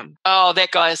medium. Oh,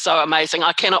 that guy is so amazing.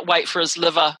 I cannot wait for his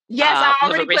liver. Yes, I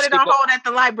already put it on hold at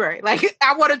the library. Like,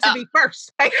 I wanted to be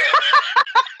first.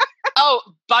 Oh,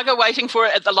 bugger waiting for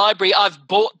it at the library. I've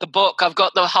bought the book. I've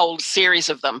got the whole series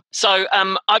of them. So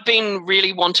I've been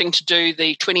really wanting to do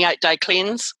the 28-day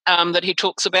cleanse that he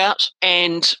talks about.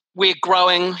 And we're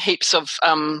growing heaps of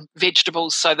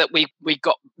vegetables so that we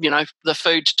got, you know, the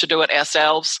food to do it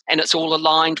ourselves, and it's all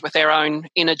aligned with our own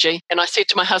energy. And I said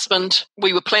to my husband,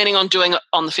 we were planning on doing it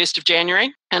on the 1st of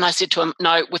January. And I said to him,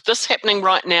 no, with this happening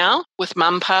right now, with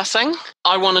Mum passing,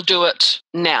 I want to do it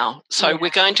now. So we're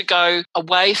going to go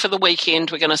away for the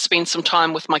weekend. We're going to spend some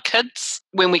time with my kids.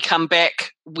 When we come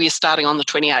back, we're starting on the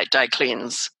 28-day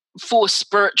cleanse for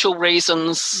spiritual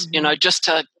reasons, you know, just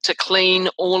to clean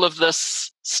all of this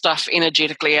stuff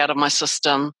energetically out of my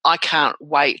system. I can't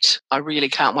wait. I really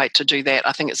can't wait to do that.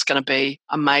 I think it's going to be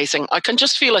amazing. I can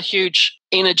just feel a huge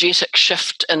energetic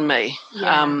shift in me.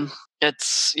 Yeah.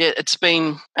 It's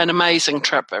been an amazing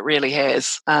trip. It really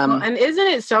has. And isn't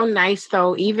it so nice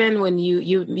though, even when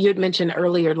you had mentioned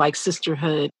earlier, like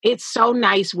sisterhood, it's so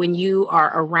nice when you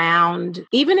are around,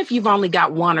 even if you've only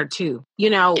got one or two, you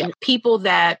know, people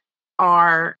that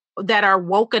are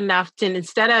woke enough to,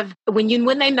 instead of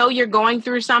when they know you're going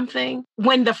through something,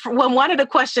 when one of the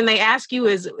questions they ask you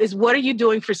is what are you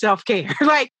doing for self-care?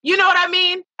 Like, you know what I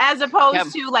mean? As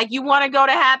opposed to like, you want to go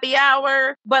to happy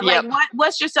hour, but like,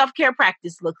 what's your self-care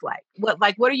practice look like?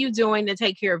 What are you doing to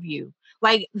take care of you?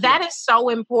 Like, that is so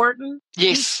important.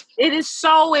 Yes. It is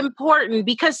so important,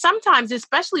 because sometimes,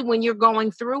 especially when you're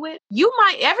going through it,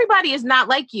 everybody is not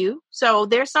like you. So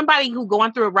there's somebody who's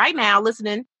going through it right now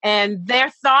listening, and their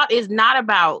thought is not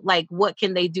about like, what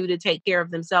can they do to take care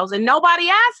of themselves? And nobody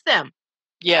asked them.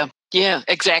 Yeah. Yeah,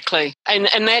 exactly. And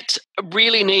that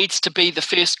really needs to be the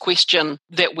first question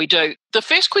that we do. The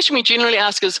first question we generally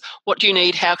ask is, what do you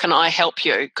need? How can I help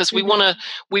you? Because we want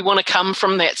to come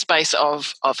from that space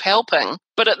of helping.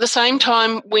 But at the same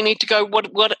time, we need to go,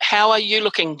 how are you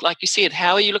looking? Like you said,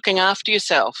 how are you looking after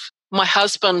yourself? My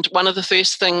husband, one of the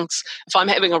first things, if I'm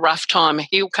having a rough time,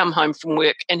 he'll come home from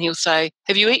work and he'll say,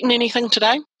 have you eaten anything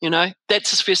today?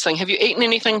 That's his first thing. Have you eaten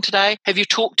anything today? Have you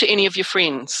talked to any of your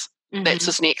friends? That's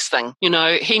his next thing.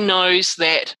 He knows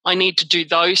that I need to do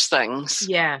those things.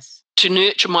 Yes. To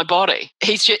nurture my body.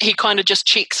 He kind of just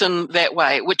checks in that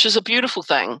way, which is a beautiful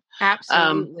thing.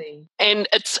 Absolutely. And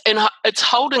it's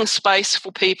holding space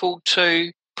for people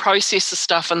to process the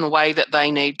stuff in the way that they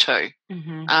need to.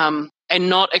 And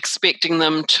not expecting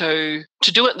them to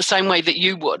do it the same way that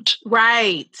you would.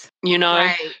 Right.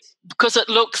 Right. Because it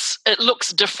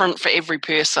looks different for every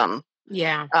person.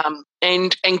 Yeah.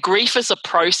 And grief is a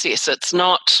process. It's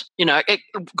not,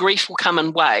 grief will come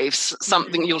in waves.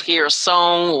 Something you'll hear a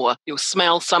song, or you'll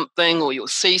smell something, or you'll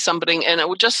see something, and it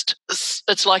will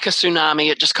it's like a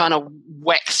tsunami. It just kind of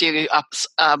whacks you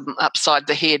upside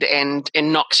the head and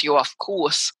knocks you off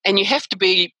course. And you have to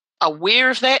be aware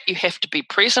of that. You have to be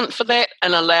present for that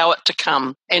and allow it to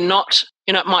come, and not,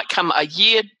 it might come a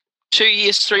year, 2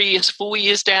 years, 3 years, 4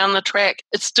 years down the track.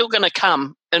 It's still going to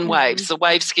come in waves. The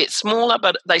waves get smaller,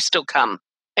 but they still come.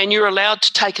 And you're allowed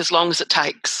to take as long as it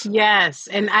takes. Yes.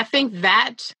 And I think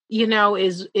that,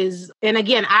 is, and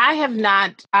again,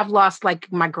 I've lost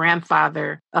like my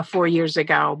grandfather 4 years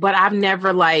ago, but I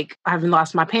haven't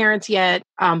lost my parents yet.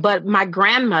 But my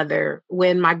grandmother,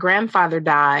 when my grandfather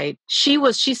died, she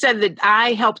said that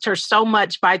I helped her so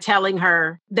much by telling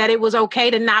her that it was okay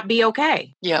to not be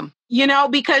okay. Yeah.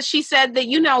 Because she said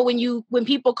that, when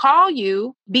people call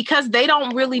you, because they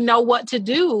don't really know what to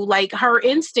do, like her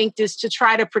instinct is to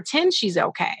try to pretend she's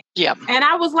okay. Yeah. And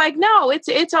I was like, no,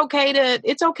 it's okay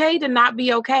to not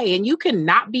be okay. And you can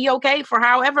not be okay for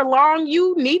however long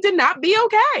you need to not be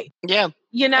okay. Yeah.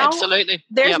 Absolutely.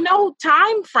 There's no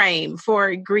time frame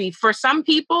for grief. For some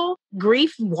people,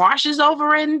 grief washes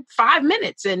over in 5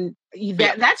 minutes, and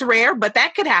that's rare, but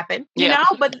that could happen.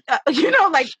 But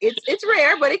it's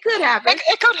rare, but it could happen.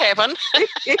 It could happen.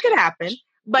 it could happen.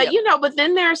 But but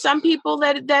then there are some people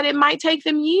that it might take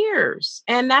them years,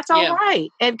 and that's all right.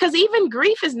 And because even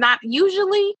grief is not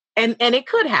usually, and it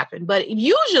could happen, but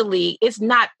usually it's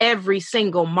not every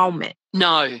single moment.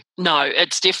 No,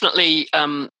 it's definitely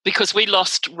because we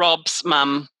lost Rob's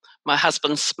mum. My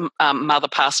husband's mother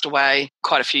passed away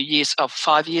quite a few years,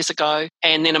 5 years ago.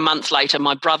 And then a month later,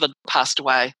 my brother passed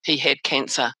away. He had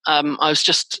cancer. I was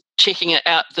just checking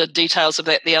out the details of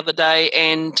that the other day,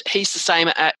 and he was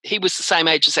the same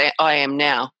age as I am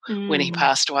now when he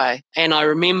passed away. And I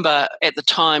remember at the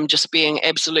time just being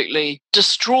absolutely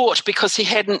distraught because he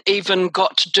hadn't even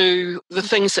got to do the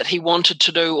things that he wanted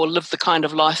to do or live the kind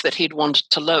of life that he'd wanted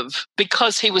to live,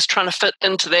 because he was trying to fit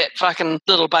into that fucking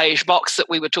little beige box that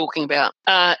we were talking about.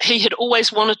 He had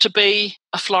always wanted to be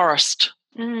a florist.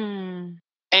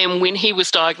 And when he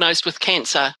was diagnosed with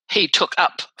cancer, he took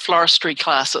up floristry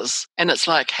classes. And it's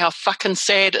like, how fucking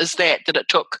sad is that it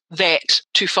took that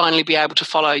to finally be able to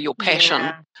follow your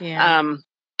passion. Yeah.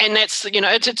 And that's,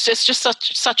 it's just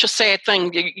such a sad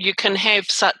thing. You can have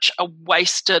such a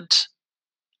wasted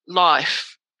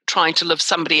life trying to live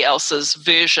somebody else's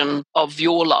version of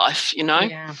your life,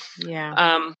 Yeah.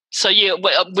 So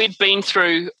we'd been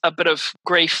through a bit of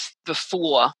grief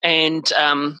before, and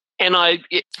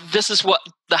this is what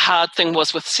the hard thing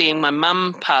was with seeing my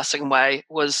mum passing away,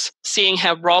 was seeing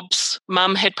how Rob's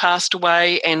mum had passed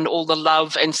away and all the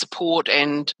love and support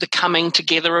and the coming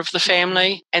together of the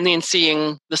family, and then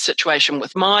seeing the situation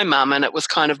with my mum, and it was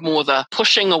kind of more the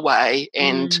pushing away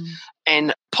and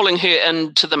pulling her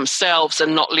into themselves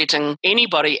and not letting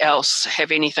anybody else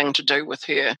have anything to do with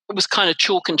her. It was kind of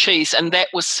chalk and cheese, and that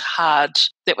was hard.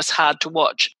 That was hard to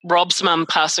watch. Rob's mum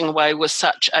passing away was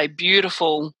such a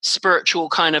beautiful, spiritual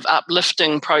kind of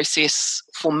uplifting process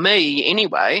for me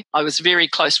anyway. I was very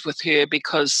close with her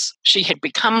because she had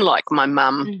become like my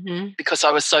mum because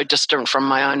I was so distant from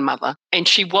my own mother. And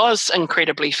she was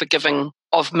incredibly forgiving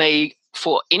of me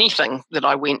for anything that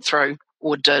I went through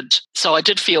or did. So I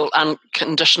did feel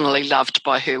unconditionally loved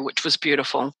by her, which was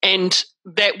beautiful. And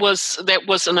that was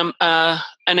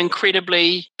an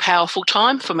incredibly powerful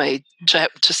time for me to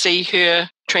see her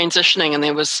transitioning, and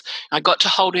I got to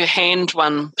hold her hand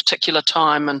one particular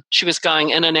time, and she was going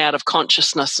in and out of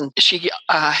consciousness, and she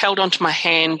held onto my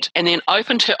hand and then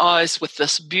opened her eyes with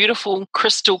this beautiful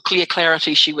crystal clear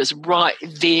clarity. She was right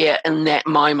there in that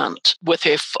moment with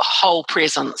her whole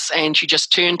presence, and she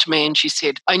just turned to me and she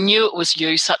said, "I knew it was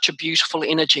you, such a beautiful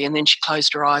energy," and then she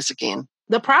closed her eyes again.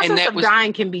 The process of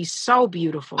dying can be so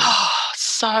beautiful. Oh,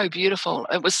 so beautiful.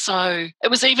 It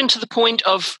was even to the point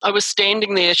of, I was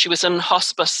standing there, she was in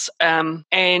hospice, and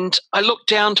I looked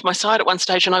down to my side at one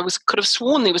stage and could have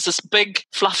sworn there was this big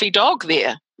fluffy dog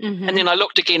there. Mm-hmm. And then I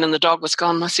looked again and the dog was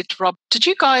gone. And I said to Rob, "Did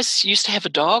you guys used to have a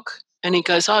dog?" And he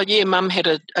goes, "Oh yeah, Mum had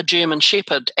a German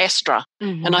Shepherd, Astra."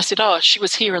 Mm-hmm. And I said, "Oh, she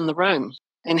was here in the room."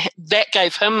 And that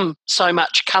gave him so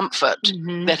much comfort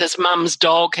that his mum's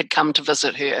dog had come to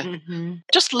visit her. Mm-hmm.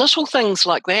 Just little things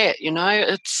like that,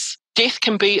 death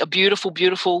can be a beautiful,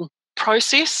 beautiful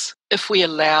process if we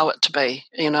allow it to be,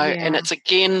 and it's,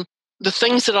 again, the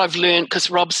things that I've learned,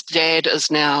 because Rob's dad is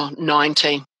now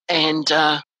 90, and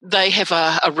they have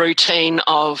a routine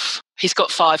of, he's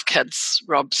got 5 kids,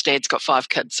 Rob's dad's got 5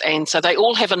 kids, and so they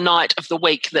all have a night of the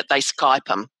week that they Skype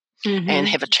him. Mm-hmm. And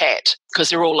have a chat,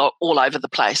 because they're all over the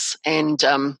place. And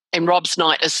Rob's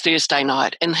night is Thursday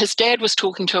night. And his dad was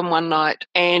talking to him one night,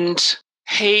 and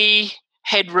he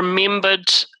had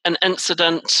remembered an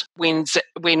incident when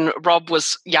Rob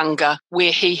was younger,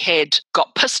 where he had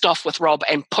got pissed off with Rob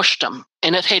and pushed him,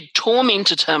 and it had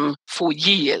tormented him for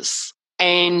years.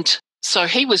 And so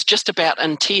he was just about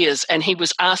in tears, and he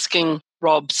was asking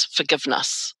Rob's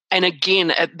forgiveness. And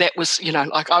again, that was,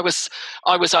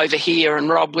 I was over here and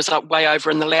Rob was up way over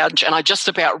in the lounge, and I just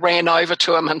about ran over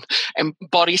to him and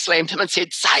body slammed him and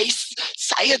said, say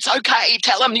it's okay,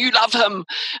 tell him you love him.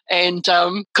 And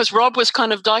because Rob was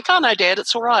kind of like, "Oh no, Dad,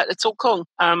 it's all right, it's all cool.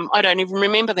 I don't even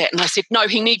remember that." And I said, "No,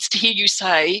 he needs to hear you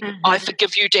say, I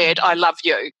forgive you, Dad, I love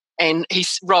you." And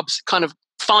Rob's kind of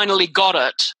finally got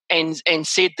it and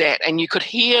said that, and you could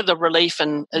hear the relief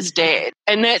in his dad.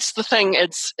 And that's the thing,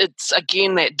 it's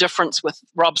again that difference with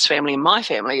Rob's family and my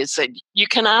family, is that you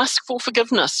can ask for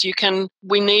forgiveness.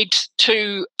 We need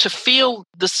to feel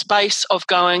the space of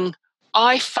going,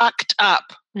 "I fucked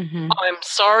up. I'm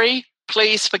sorry.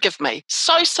 Please forgive me."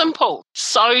 So simple,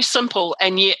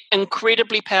 and yet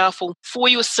incredibly powerful for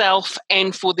yourself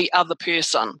and for the other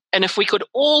person. And if we could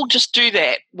all just do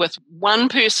that with one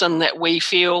person that we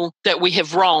feel that we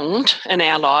have wronged in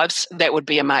our lives, that would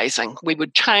be amazing. It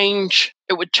would change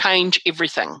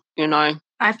everything,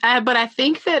 But I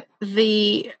think that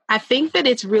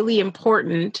it's really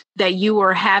important that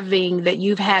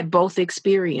you've had both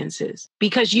experiences,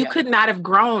 because you could not have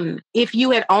grown if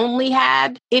you had only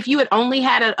had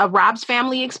a Rob's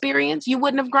family experience. You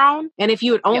wouldn't have grown, and if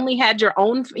you had only had your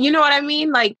own, you know what I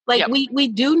mean? We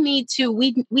do need to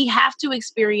we have to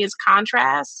experience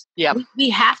contrast. Yeah, we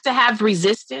have to have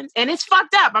resistance, and it's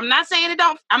fucked up. I'm not saying it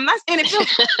feels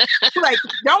like,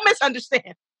 don't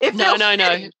misunderstand.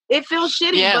 It feels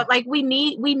shitty, but we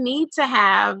need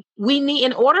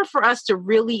in order for us to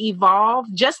really evolve,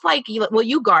 just like,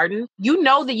 you garden,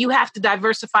 that you have to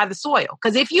diversify the soil.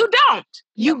 Because if you don't,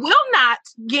 you will not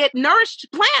get nourished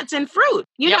plants and fruit.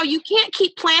 You can't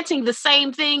keep planting the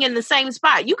same thing in the same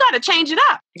spot. You got to change it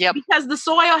up. Yep. Because the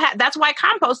soil, that's why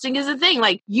composting is a thing.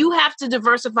 You have to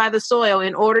diversify the soil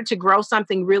in order to grow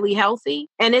something really healthy.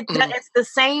 And it's the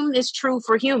same is true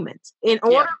for humans. In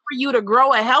order for you to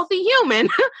grow a healthy human,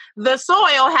 the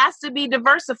soil has to be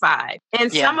diversified.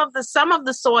 And some of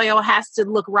the soil has to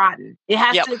look rotten. It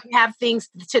has to have things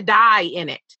to die in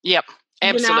it. Yep.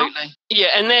 Absolutely. Yeah,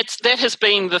 and that has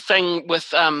been the thing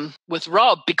with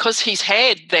Rob, because he's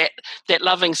had that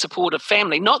loving, supportive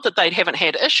family. Not that they haven't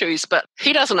had issues, but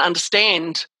he doesn't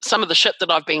understand some of the shit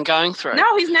that I've been going through.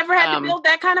 No, he's never had to build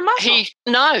that kind of muscle.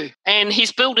 And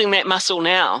he's building that muscle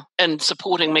now and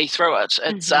supporting me through it.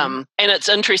 It's and it's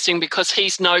interesting because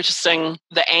he's noticing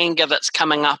the anger that's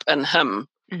coming up in him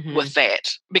with that,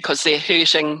 because they're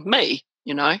hurting me,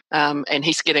 and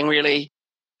he's getting really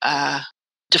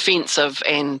defensive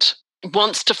and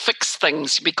wants to fix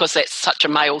things, because that's such a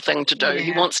male thing to do. Yeah.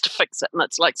 He wants to fix it, and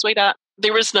it's like, sweetheart,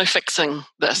 there is no fixing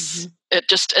this. It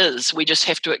just is. We just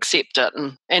have to accept it,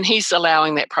 and he's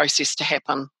allowing that process to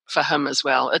happen for him as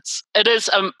well. It is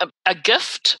a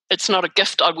gift. It's not a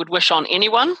gift I would wish on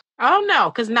anyone. Oh no,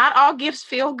 because not all gifts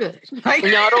feel good.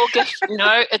 Not all gifts.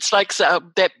 No, it's like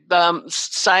that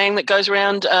saying that goes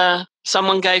around.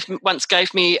 Someone once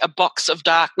gave me a box of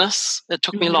darkness. It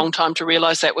took me a long time to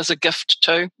realize that was a gift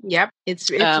too. Yep, it's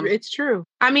true.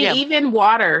 I mean, even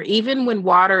when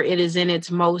water, it is in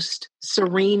its most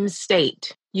serene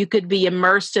state. You could be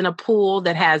immersed in a pool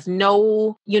that has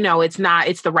no, it's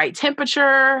the right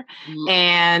temperature.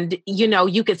 And,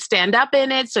 you could stand up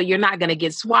in it, so you're not going to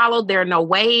get swallowed. There are no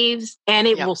waves, and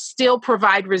it will still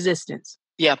provide resistance.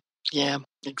 Yeah. Yeah,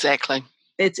 exactly.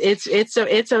 It's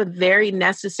a very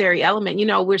necessary element.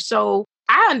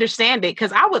 I understand it,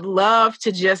 because I would love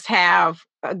to just have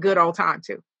a good old time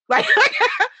too. Like,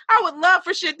 I would love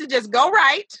for shit to just go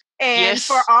right, and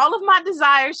for all of my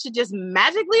desires to just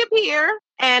magically appear,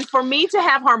 and for me to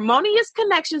have harmonious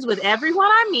connections with everyone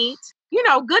I meet.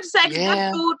 Good sex,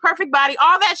 good food, perfect body,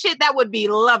 all that shit. That would be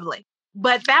lovely.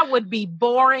 But that would be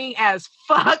boring as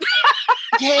fuck.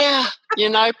 Yeah.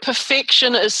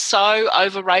 Perfection is so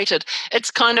overrated.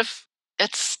 It's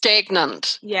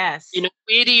stagnant. Yes.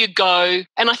 Where do you go?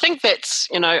 And I think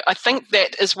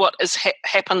that is what has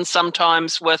happened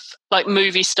sometimes with like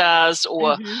movie stars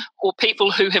or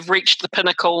people who have reached the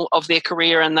pinnacle of their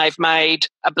career and they've made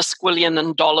 $1 billion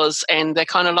in dollars, and they're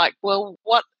kind of like, well,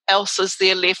 what else is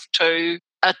there left to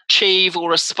achieve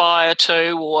or aspire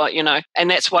to, or and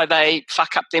that's why they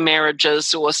fuck up their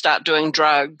marriages or start doing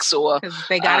drugs, or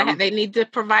they need to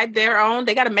provide their own.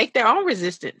 They got to make their own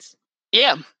resistance.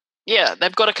 Yeah,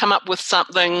 they've got to come up with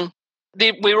something.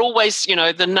 We're always,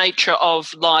 the nature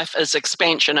of life is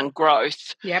expansion and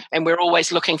growth. Yep. And we're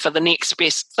always looking for the next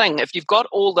best thing. If you've got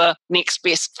all the next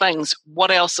best things, what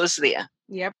else is there?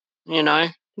 Yep.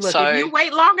 Look, if you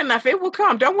wait long enough, it will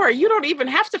come. Don't worry. You don't even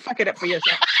have to fuck it up for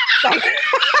yourself.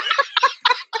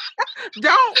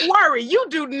 Don't worry. You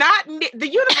do not the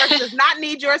universe does not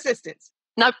need your assistance.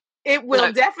 Nope. It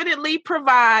will definitely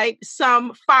provide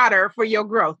some fodder for your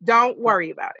growth. Don't worry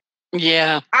about it.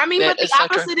 Yeah. I mean, but the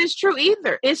opposite is true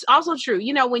either. It's also true.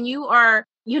 When you are,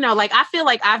 I feel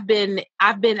like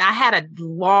I had a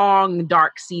long,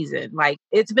 dark season. Like,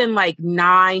 it's been like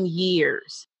 9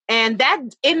 years. And that,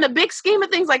 in the big scheme of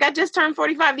things, like, I just turned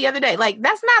 45 the other day. Like,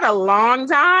 that's not a long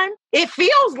time. It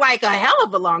feels like a hell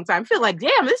of a long time. I feel like,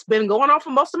 damn, this has been going on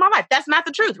for most of my life. That's not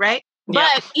the truth, right? Yeah.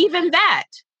 But even that,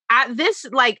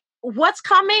 what's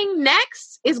coming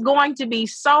next is going to be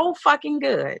so fucking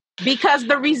good, because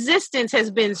the resistance has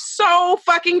been so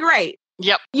fucking great.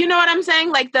 Yep. You know what I'm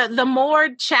saying? Like, the more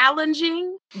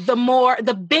challenging,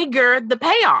 the bigger the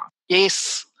payoff.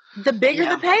 Yes. The bigger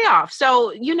the payoff.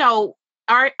 So,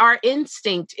 our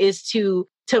instinct is to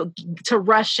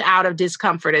rush out of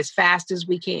discomfort as fast as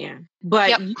we can.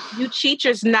 But you cheat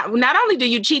yourself. Not only do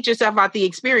you cheat yourself out the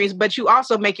experience, but you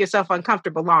also make yourself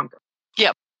uncomfortable longer.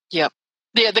 Yep.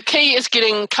 Yeah, the key is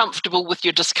getting comfortable with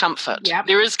your discomfort. Yep.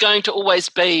 There is going to always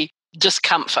be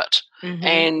discomfort.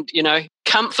 And,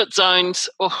 comfort zones,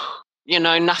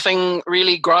 nothing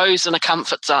really grows in a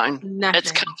comfort zone. Nothing.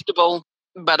 It's comfortable,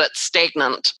 but it's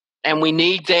stagnant. And we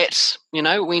need that,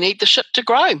 we need the ship to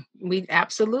grow. We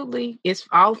absolutely. It's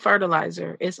all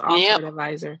fertilizer. It's all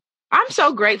fertilizer. I'm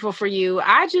so grateful for you.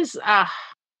 I just, there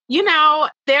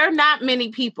are not many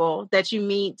people that you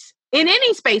meet in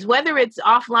any space, whether it's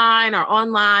offline or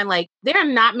online. Like, there are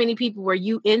not many people where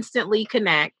you instantly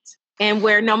connect, and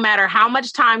where no matter how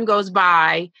much time goes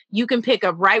by, you can pick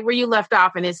up right where you left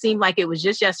off, and it seemed like it was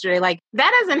just yesterday. Like,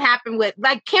 that doesn't happen with,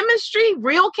 like, chemistry,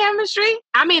 real chemistry.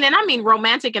 I mean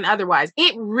romantic and otherwise.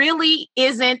 It really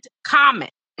isn't common.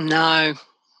 No.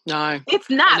 It's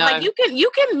not. Like, you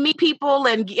can meet people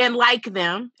and like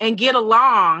them and get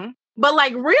along, but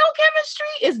like, real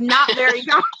chemistry is not very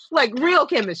common. Like, real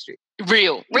chemistry.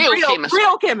 Real chemistry.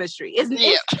 Real chemistry is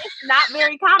not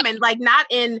very common. Like, not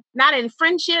in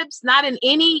friendships, not in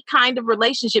any kind of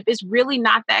relationship. It's really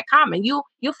not that common. You'll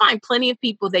find plenty of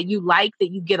people that you like,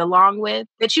 that you get along with,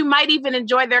 that you might even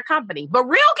enjoy their company. But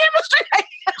real chemistry.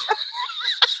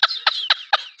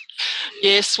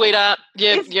 Yeah, sweetheart.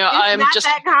 Yeah, it's not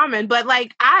that common. But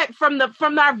like,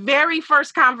 from our very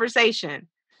first conversation,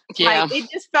 like, it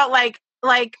just felt like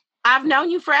I've known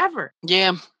you forever.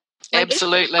 Yeah. Like,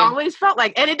 absolutely. It always felt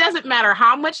like, and it doesn't matter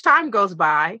how much time goes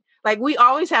by. Like, we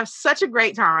always have such a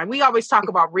great time. We always talk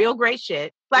about real great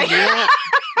shit. Like,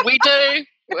 we do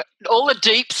all the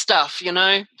deep stuff,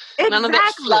 None of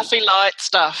that fluffy light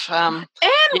stuff. And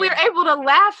we're able to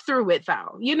laugh through it,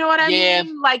 though. You know what I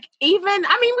mean? Like, we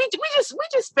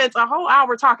just spent a whole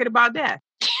hour talking about death.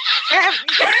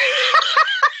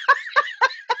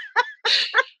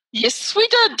 Yes, we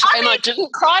did. I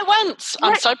didn't cry once.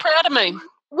 I'm so proud of me.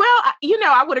 Well,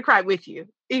 I would have cried with you.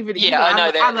 Even I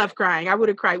know that. I love crying. I would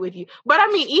have cried with you. But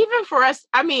even for us,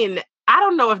 I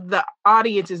don't know if the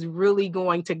audience is really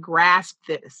going to grasp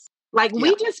this. Like,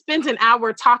 we just spent an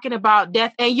hour talking about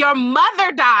death, and your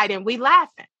mother died, and we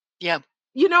laughing. Yeah.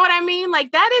 You know what I mean?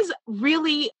 Like, that is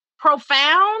really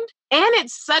profound. And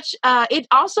it's such, it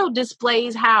also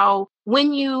displays how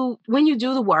when you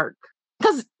do the work,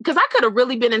 because I could have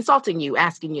really been insulting you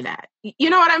asking you that.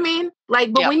 You know what I mean?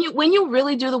 Like, but when you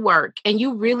really do the work and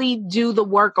you really do the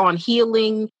work on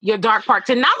healing your dark parts,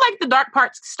 and not like the dark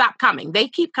parts stop coming, they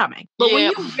keep coming. But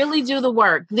when you really do the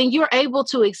work, then you're able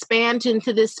to expand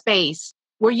into this space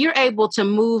where you're able to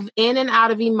move in and out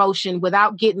of emotion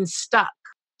without getting stuck.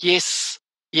 Yes.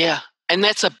 Yeah. And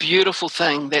that's a beautiful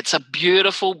thing. That's a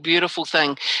beautiful, beautiful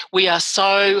thing. We are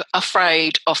so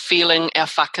afraid of feeling our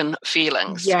fucking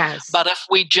feelings. Yes. But if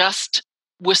we just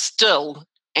were still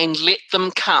and let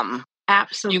them come,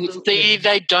 absolutely, you would see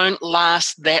they don't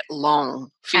last that long.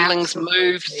 Feelings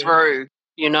move through,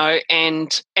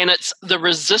 and it's the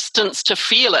resistance to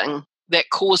feeling that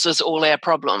causes all our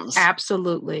problems.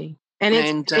 Absolutely. And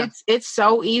it's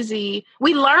so easy.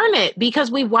 We learn it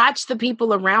because we watch the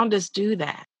people around us do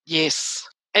that. Yes.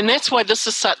 And that's why this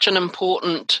is such an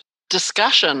important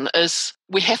discussion, is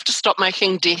we have to stop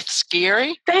making death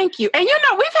scary. Thank you. And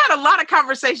we've had a lot of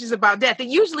conversations about death. It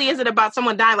usually isn't about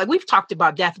someone dying. Like, we've talked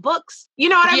about death books. You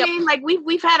know what I mean? Like,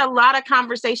 we've had a lot of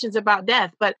conversations about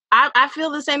death, but I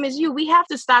feel the same as you. We have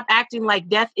to stop acting like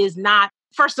death is not,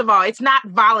 first of all, it's not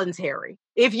voluntary.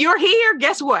 If you're here,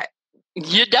 guess what?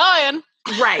 You're dying.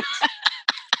 Right.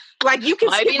 Like, you can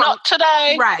maybe not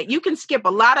today. Right. You can skip a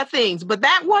lot of things, but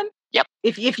that one,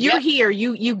 if you're here,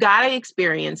 you got to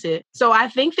experience it. So I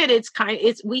think that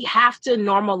we have to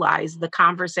normalize the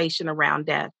conversation around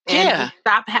death. And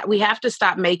we have to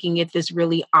stop making it this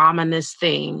really ominous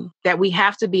thing, that we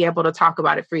have to be able to talk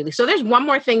about it freely. So there's one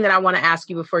more thing that I want to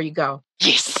ask you before you go.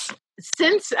 Yes.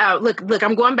 Since look,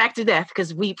 I'm going back to death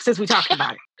since we talked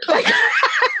about it. Like,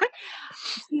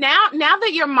 now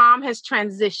that your mom has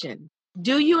transitioned,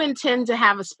 do you intend to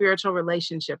have a spiritual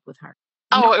relationship with her?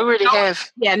 Oh, I already have.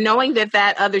 Yeah, knowing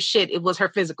that other shit, it was her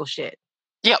physical shit.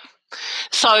 Yep.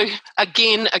 So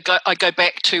again, I go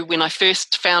back to when I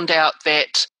first found out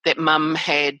that mum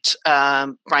had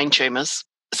brain tumours.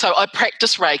 So I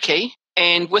practice Reiki,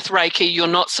 and with Reiki, you're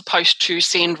not supposed to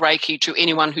send Reiki to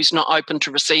anyone who's not open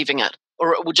to receiving it,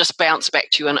 or it will just bounce back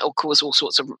to you and it'll cause all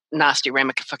sorts of nasty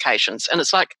ramifications. And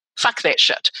it's like, fuck that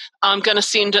shit. I'm going to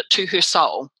send it to her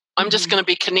soul. I'm just going to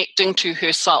be connecting to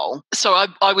her soul. So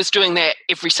I was doing that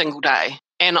every single day.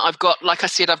 And I've got, like I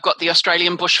said, I've got the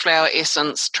Australian bushflower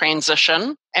essence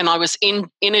transition, and I was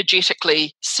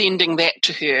energetically sending that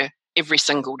to her every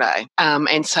single day,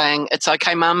 and saying, it's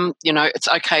okay, mum, it's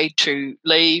okay to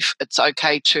leave. It's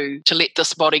okay to let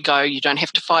this body go. You don't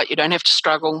have to fight. You don't have to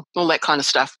struggle, all that kind of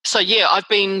stuff. So yeah, I've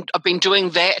been doing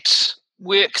that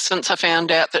work since I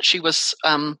found out that she was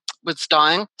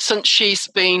dying. Since she's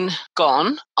been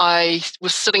gone, I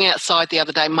was sitting outside the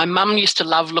other day. My mum used to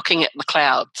love looking at the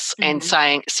clouds and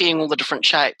seeing all the different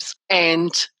shapes.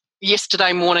 And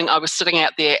yesterday morning, I was sitting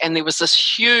out there and there was this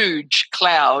huge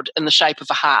cloud in the shape of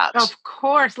a heart. Of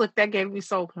course. Look, that gave me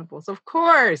soul pimples. Of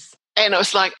course. And it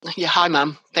was like, yeah, hi,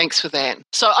 mum. Thanks for that.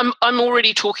 So I'm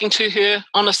already talking to her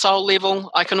on a soul level.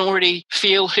 I can already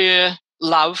feel her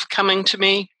love coming to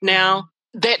me now.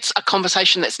 That's a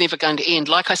conversation that's never going to end.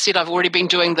 Like I said, I've already been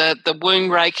doing the womb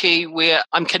Reiki, where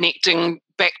I'm connecting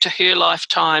back to her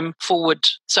lifetime, forward.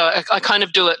 So I kind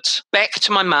of do it back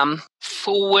to my mum,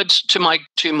 forward to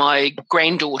my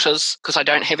granddaughters, because I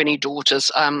don't have any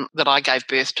daughters that I gave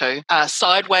birth to,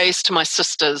 sideways to my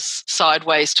sisters,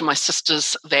 sideways to my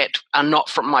sisters that are not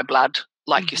from my blood,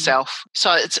 like yourself.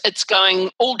 So it's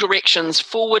going all directions,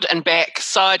 forward and back,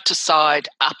 side to side,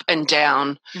 up and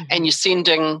down, and you're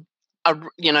sending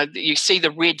you see the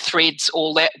red threads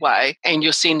all that way, and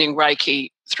you're sending Reiki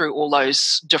through all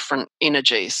those different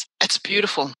energies. It's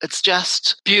beautiful. It's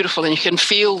just beautiful, and you can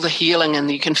feel the healing,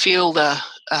 and you can feel the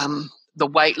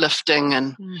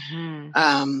weightlifting,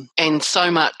 and so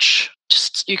much.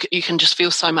 Just you can just feel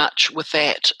so much with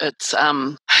that. It's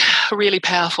really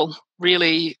powerful,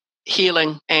 really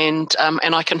healing, and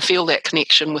I can feel that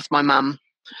connection with my mum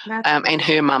and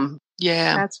her mum.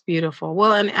 Yeah, that's beautiful.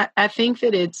 Well, and I think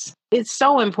that it's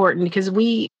so important, because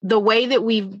the way that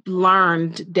we've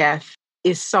learned death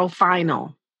is so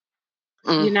final,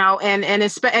 and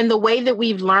the way that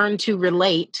we've learned to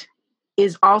relate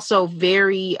is also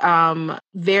very,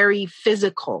 very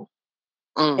physical.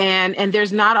 And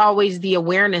there's not always the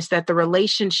awareness that the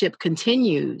relationship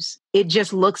continues. It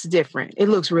just looks different. It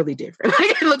looks really different.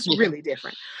 It looks really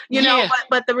different,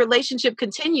 but the relationship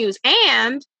continues,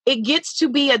 and it gets to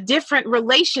be a different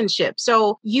relationship.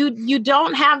 So you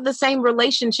don't have the same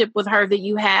relationship with her that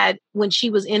you had when she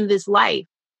was in this life.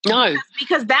 No.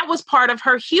 Because that was part of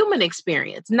her human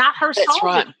experience, not her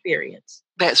soul experience.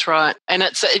 That's right. And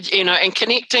it's, and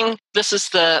connecting, this is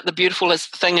the beautiful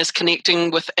thing is connecting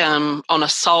with, on a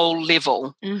soul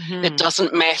level. Mm-hmm. It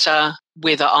doesn't matter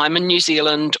whether I'm in New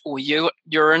Zealand or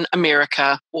you're in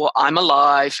America or I'm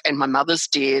alive and my mother's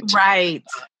dead. Right.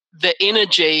 The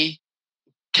energy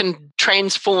can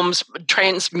transcends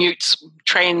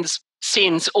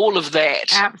all of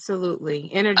that. Absolutely.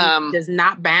 Energy is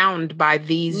not bound by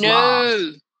these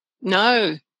laws.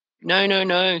 No.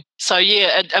 So,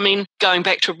 yeah, going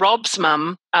back to Rob's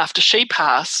mum, after she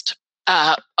passed,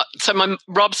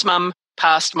 Rob's mum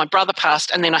passed, my brother passed,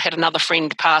 and then I had another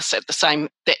friend pass at the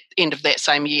end of that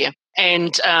same year.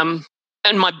 And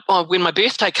when my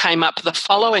birthday came up the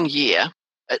following year,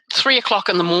 at 3:00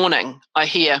 in the morning, I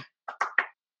hear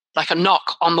like a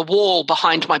knock on the wall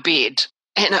behind my bed.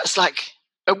 And it's like,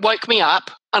 it woke me up.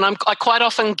 And I quite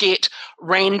often get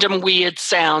random weird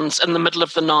sounds in the middle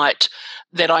of the night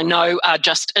that I know are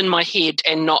just in my head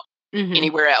and not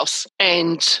anywhere else.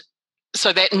 And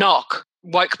so that knock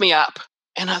woke me up.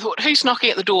 And I thought, who's knocking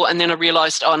at the door? And then I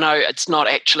realized, oh no, it's not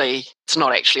actually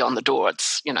on the door.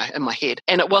 It's, in my head.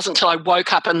 And it wasn't until I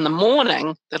woke up in the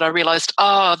morning that I realized,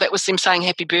 oh, that was them saying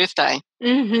happy birthday.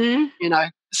 Mm-hmm.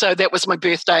 So that was my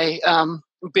birthday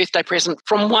present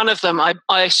from one of them. I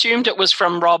assumed it was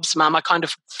from Rob's mum. I kind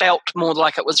of felt more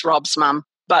like it was Rob's mum,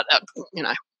 but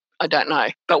I don't know.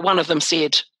 But one of them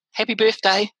said, happy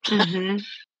birthday. Mm-hmm.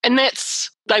 And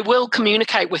they will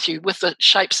communicate with you with the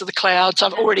shapes of the clouds.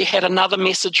 I've already had another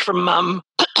message from Mum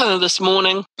this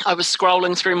morning. I was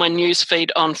scrolling through my news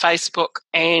feed on Facebook,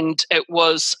 and it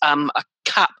was a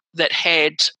cup that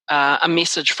had a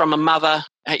message from a mother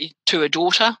to a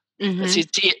daughter. Mm-hmm. It said,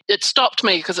 it stopped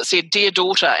me because it said, "Dear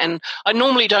daughter," and I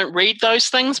normally don't read those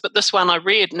things, but this one I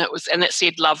read, and it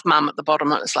said, "Love, Mum" at the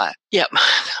bottom. It was like, yep,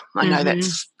 I know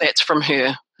that's from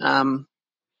her.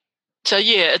 So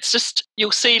yeah, it's just,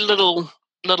 you'll see little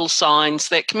signs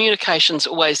that communication's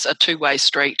always a two-way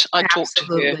street. I talk to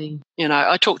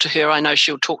her. I know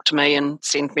she'll talk to me and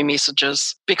send me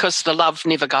messages because the love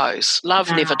never goes.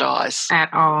 Love never dies.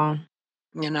 At all.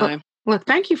 Well,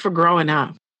 thank you for growing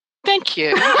up. Thank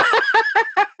you.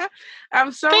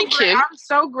 I'm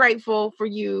so grateful for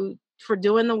you for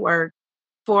doing the work,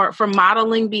 for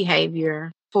modeling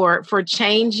behavior, for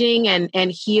changing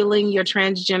and healing your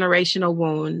transgenerational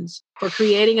wounds, for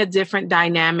creating a different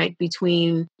dynamic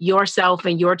between yourself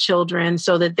and your children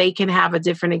so that they can have a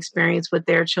different experience with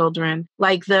their children.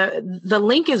 Like the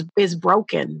link is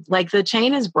broken. Like the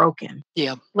chain is broken.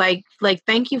 Yeah. Like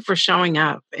thank you for showing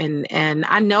up. And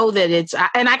I know that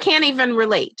and I can't even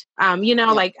relate.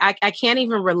 Like I can't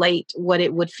even relate what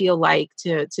it would feel like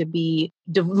to be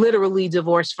literally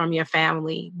divorced from your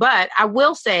family. But I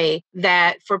will say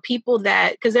that for people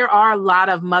because there are a lot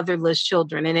of motherless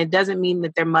children, and it doesn't mean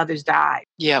that their mothers died.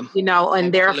 Yeah.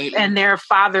 And they're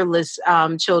fatherless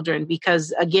children,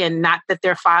 because again, not that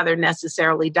their father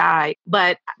necessarily died,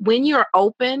 but when you're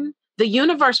open, the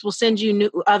universe will send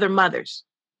you other mothers.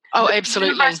 Oh,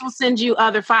 absolutely. The universe will send you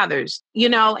other fathers,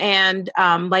 and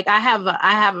like I have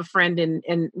a friend,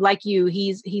 and like you,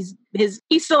 he's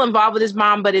still involved with his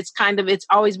mom, but it's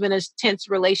always been a tense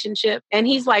relationship. And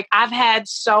he's like, I've had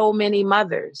so many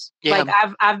mothers. Yeah.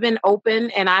 Like I've been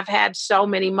open and I've had so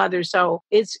many mothers. So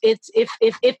it's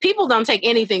if people don't take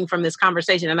anything from this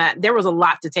conversation, and there was a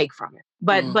lot to take from it,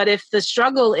 but if the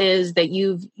struggle is that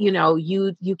you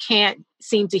can't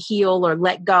seem to heal or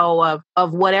let go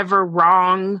of whatever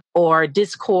wrong or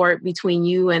discord between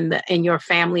you and your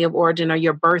family of origin or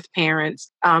your birth parents,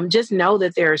 just know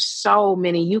that there are so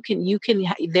many.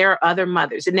 There are other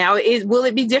mothers. And now, will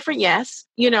it be different? Yes.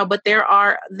 But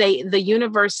the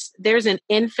universe, there's an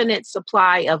infinite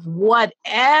supply of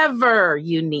whatever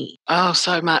you need. Oh,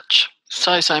 so much.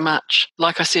 So much.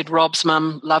 Like I said, Rob's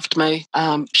mum loved me.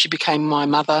 She became my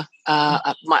mother.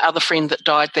 My other friend that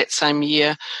died that same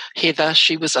year, Heather,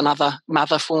 she was another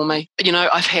mother for me.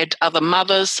 I've had other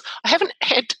mothers.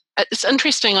 It's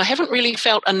interesting, I haven't really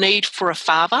felt a need for a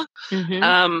father.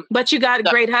 Mm-hmm. But you got a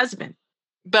great husband.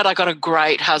 But I got a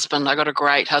great husband.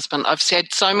 I've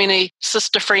had so many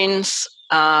sister friends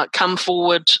come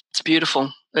forward. It's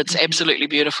beautiful. It's absolutely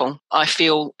beautiful. I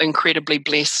feel incredibly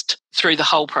blessed through the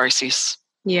whole process.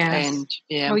 Yes. And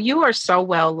yeah. Well, you are so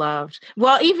well loved.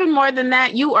 Well, even more than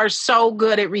that, you are so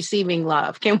good at receiving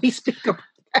love. Can we speak about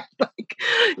that? Like,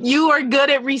 you are good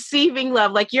at receiving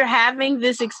love. Like, you're having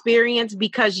this experience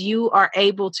because you are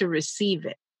able to receive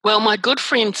it. Well, my good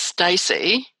friend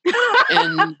Stacey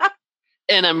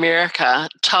in America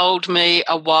told me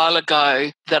a while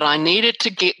ago that I needed to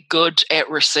get good at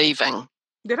receiving.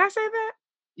 Did I say that?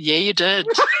 Yeah, you did.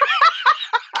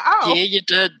 Oh. Yeah, you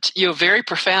did. You're very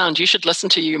profound. You should listen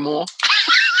to you more.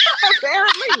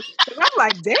 Apparently. I'm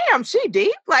like, damn, she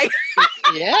deep. Like,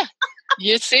 yeah.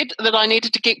 You said that I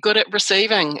needed to get good at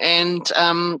receiving, and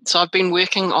so I've been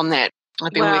working on that.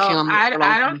 I've been working on that for a long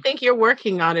I don't time. think you're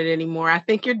working on it anymore. I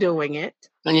think you're doing it.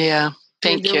 Yeah,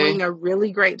 thank you. You're doing a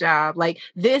really great job. Like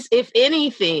this, if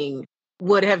anything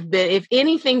would have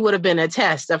been a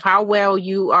test of how well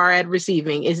you are at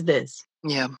receiving, is this.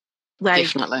 Yeah, like,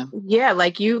 definitely. Yeah,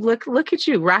 like you look at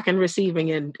you rocking,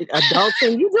 receiving, and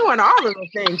adulting. You doing all of the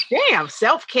things. Damn,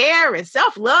 self-care and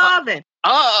self-love and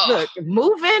look,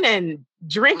 moving and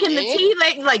drinking the tea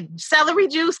like celery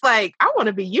juice. Like, I want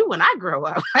to be you when I grow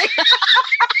up.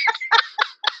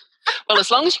 Well,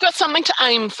 as long as you got something to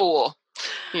aim for,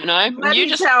 you know. Let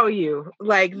me tell you,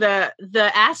 like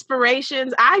the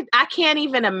aspirations, I can't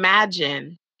even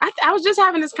imagine. I was just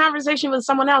having this conversation with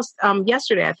someone else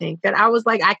yesterday, I think, that I was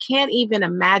like, I can't even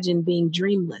imagine being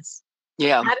dreamless.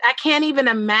 Yeah. I can't even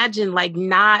imagine like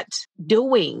not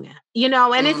doing,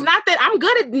 and it's not that I'm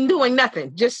good at doing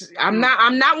nothing. Just I'm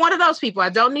not one of those people. I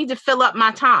don't need to fill up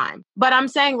my time. But I'm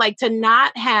saying like to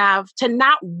not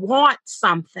want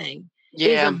something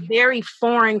is a very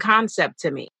foreign concept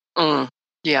to me.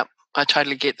 Yeah, I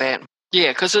totally get that.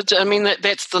 Yeah, because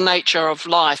that's the nature of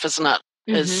life, isn't it?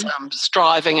 Mm-hmm. Is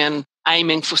striving and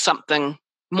aiming for something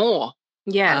more.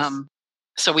 Yes.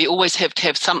 So we always have to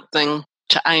have something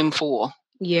to aim for.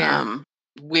 Yeah.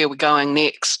 Where we're going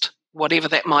next, whatever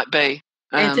that might be.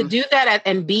 And to do that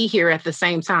and be here at the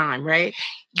same time, right?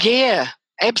 Yeah,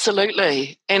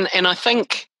 absolutely. And I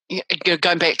think,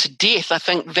 going back to death, I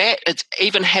think that it's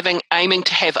even aiming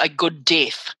to have a good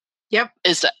death. Yep.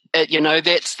 Is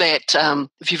that's that.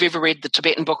 If you've ever read the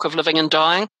Tibetan Book of Living and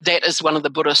Dying, that is one of the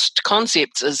Buddhist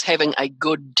concepts, is having a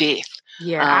good death.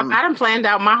 Yeah, I done planned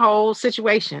out my whole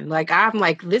situation. Like I'm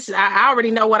like this. I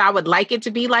already know what I would like it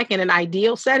to be like in an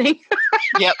ideal setting.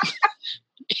 Yep.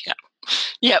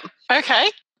 Yep. Okay.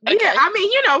 Yeah, I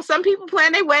mean, some people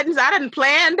plan their weddings. I didn't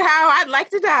plan how I'd like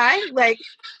to die. Like,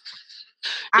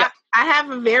 yep. I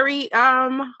have a very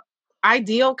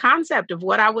ideal concept of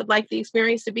what I would like the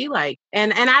experience to be like.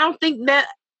 And I don't think that,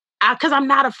 because I'm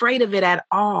not afraid of it at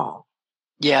all.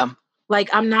 Yeah.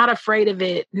 Like, I'm not afraid of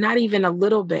it, not even a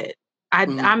little bit.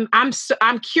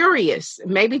 I'm curious,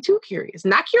 maybe too curious.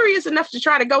 Not curious enough to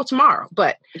try to go tomorrow,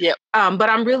 but but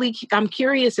I'm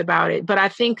curious about it. But I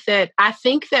think that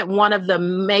one of the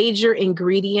major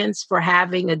ingredients for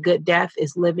having a good death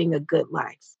is living a good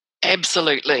life.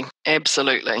 Absolutely.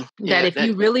 That if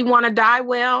you really want to die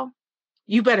well,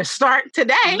 you better start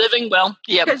today. Living well.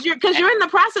 Yeah. Because you're in the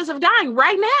process of dying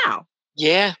right now.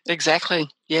 Yeah, exactly.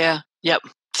 Yeah. Yep.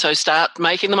 So start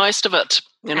making the most of it.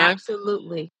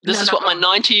 Absolutely. This is what my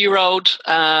 90-year-old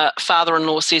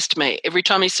father-in-law says to me every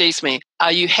time he sees me.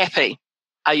 Are you happy?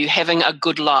 Are you having a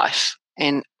good life?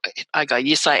 And I go,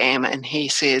 yes, I am. And he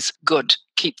says, good.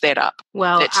 Keep that up.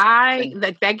 Well,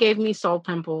 that gave me soul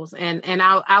pimples, and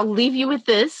I'll leave you with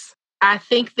this. I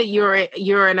think that you're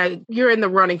in the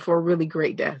running for a really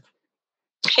great death.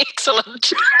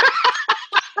 Excellent.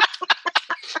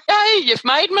 Hey, you've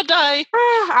made my day.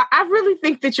 I really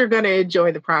think that you're going to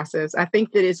enjoy the process. I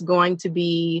think that it's going to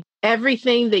be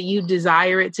everything that you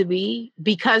desire it to be,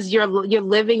 because you're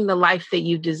living the life that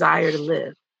you desire to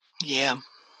live. Yeah.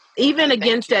 Even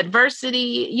against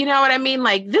adversity, you know what I mean?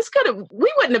 Like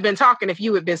we wouldn't have been talking if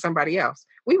you had been somebody else.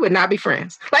 We would not be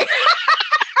friends. Like,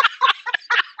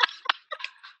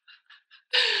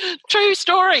 True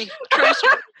story.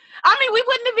 I mean, we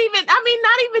wouldn't have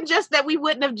not even just that we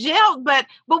wouldn't have gelled, but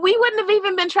we wouldn't have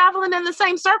even been traveling in the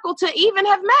same circle to even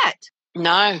have met.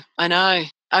 No, I know.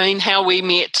 I mean, how we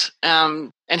met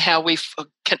and how we've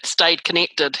stayed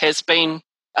connected has been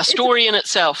a story in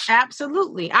itself.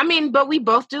 Absolutely. I mean, but we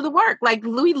both do the work. Like,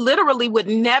 we literally would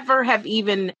never have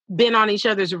even been on each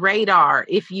other's radar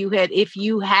if you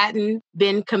hadn't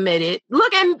been committed.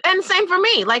 Look, and same for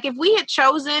me. Like, if we had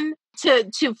chosen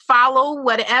to follow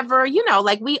whatever,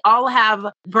 like, we all have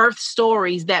birth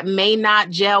stories that may not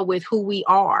gel with who we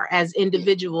are as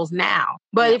individuals now.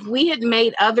 But if we had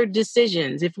made other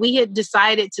decisions, if we had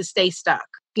decided to stay stuck,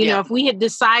 if we had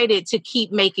decided to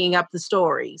keep making up the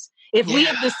stories, if we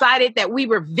had decided that we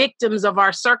were victims of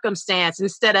our circumstance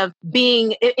instead of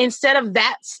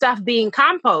that stuff being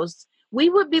compost, we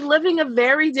would be living a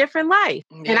very different life.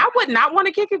 Yeah. And I would not want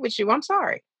to kick it with you. I'm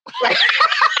sorry.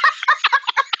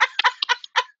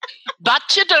 But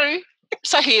you do.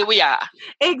 So here we are.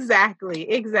 Exactly.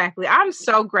 I'm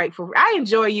so grateful. I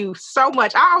enjoy you so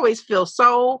much. I always feel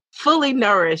so fully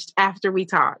nourished after we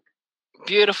talk.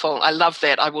 Beautiful. I love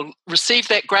that. I will receive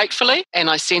that gratefully, and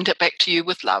I send it back to you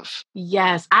with love.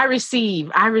 Yes, I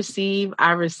receive.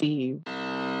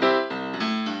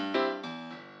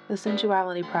 The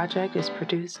Sensuality Project is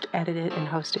produced, edited, and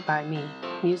hosted by me.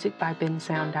 Music by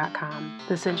bensound.com.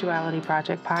 The Sensuality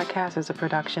Project podcast is a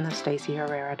production of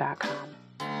stacyherrera.com.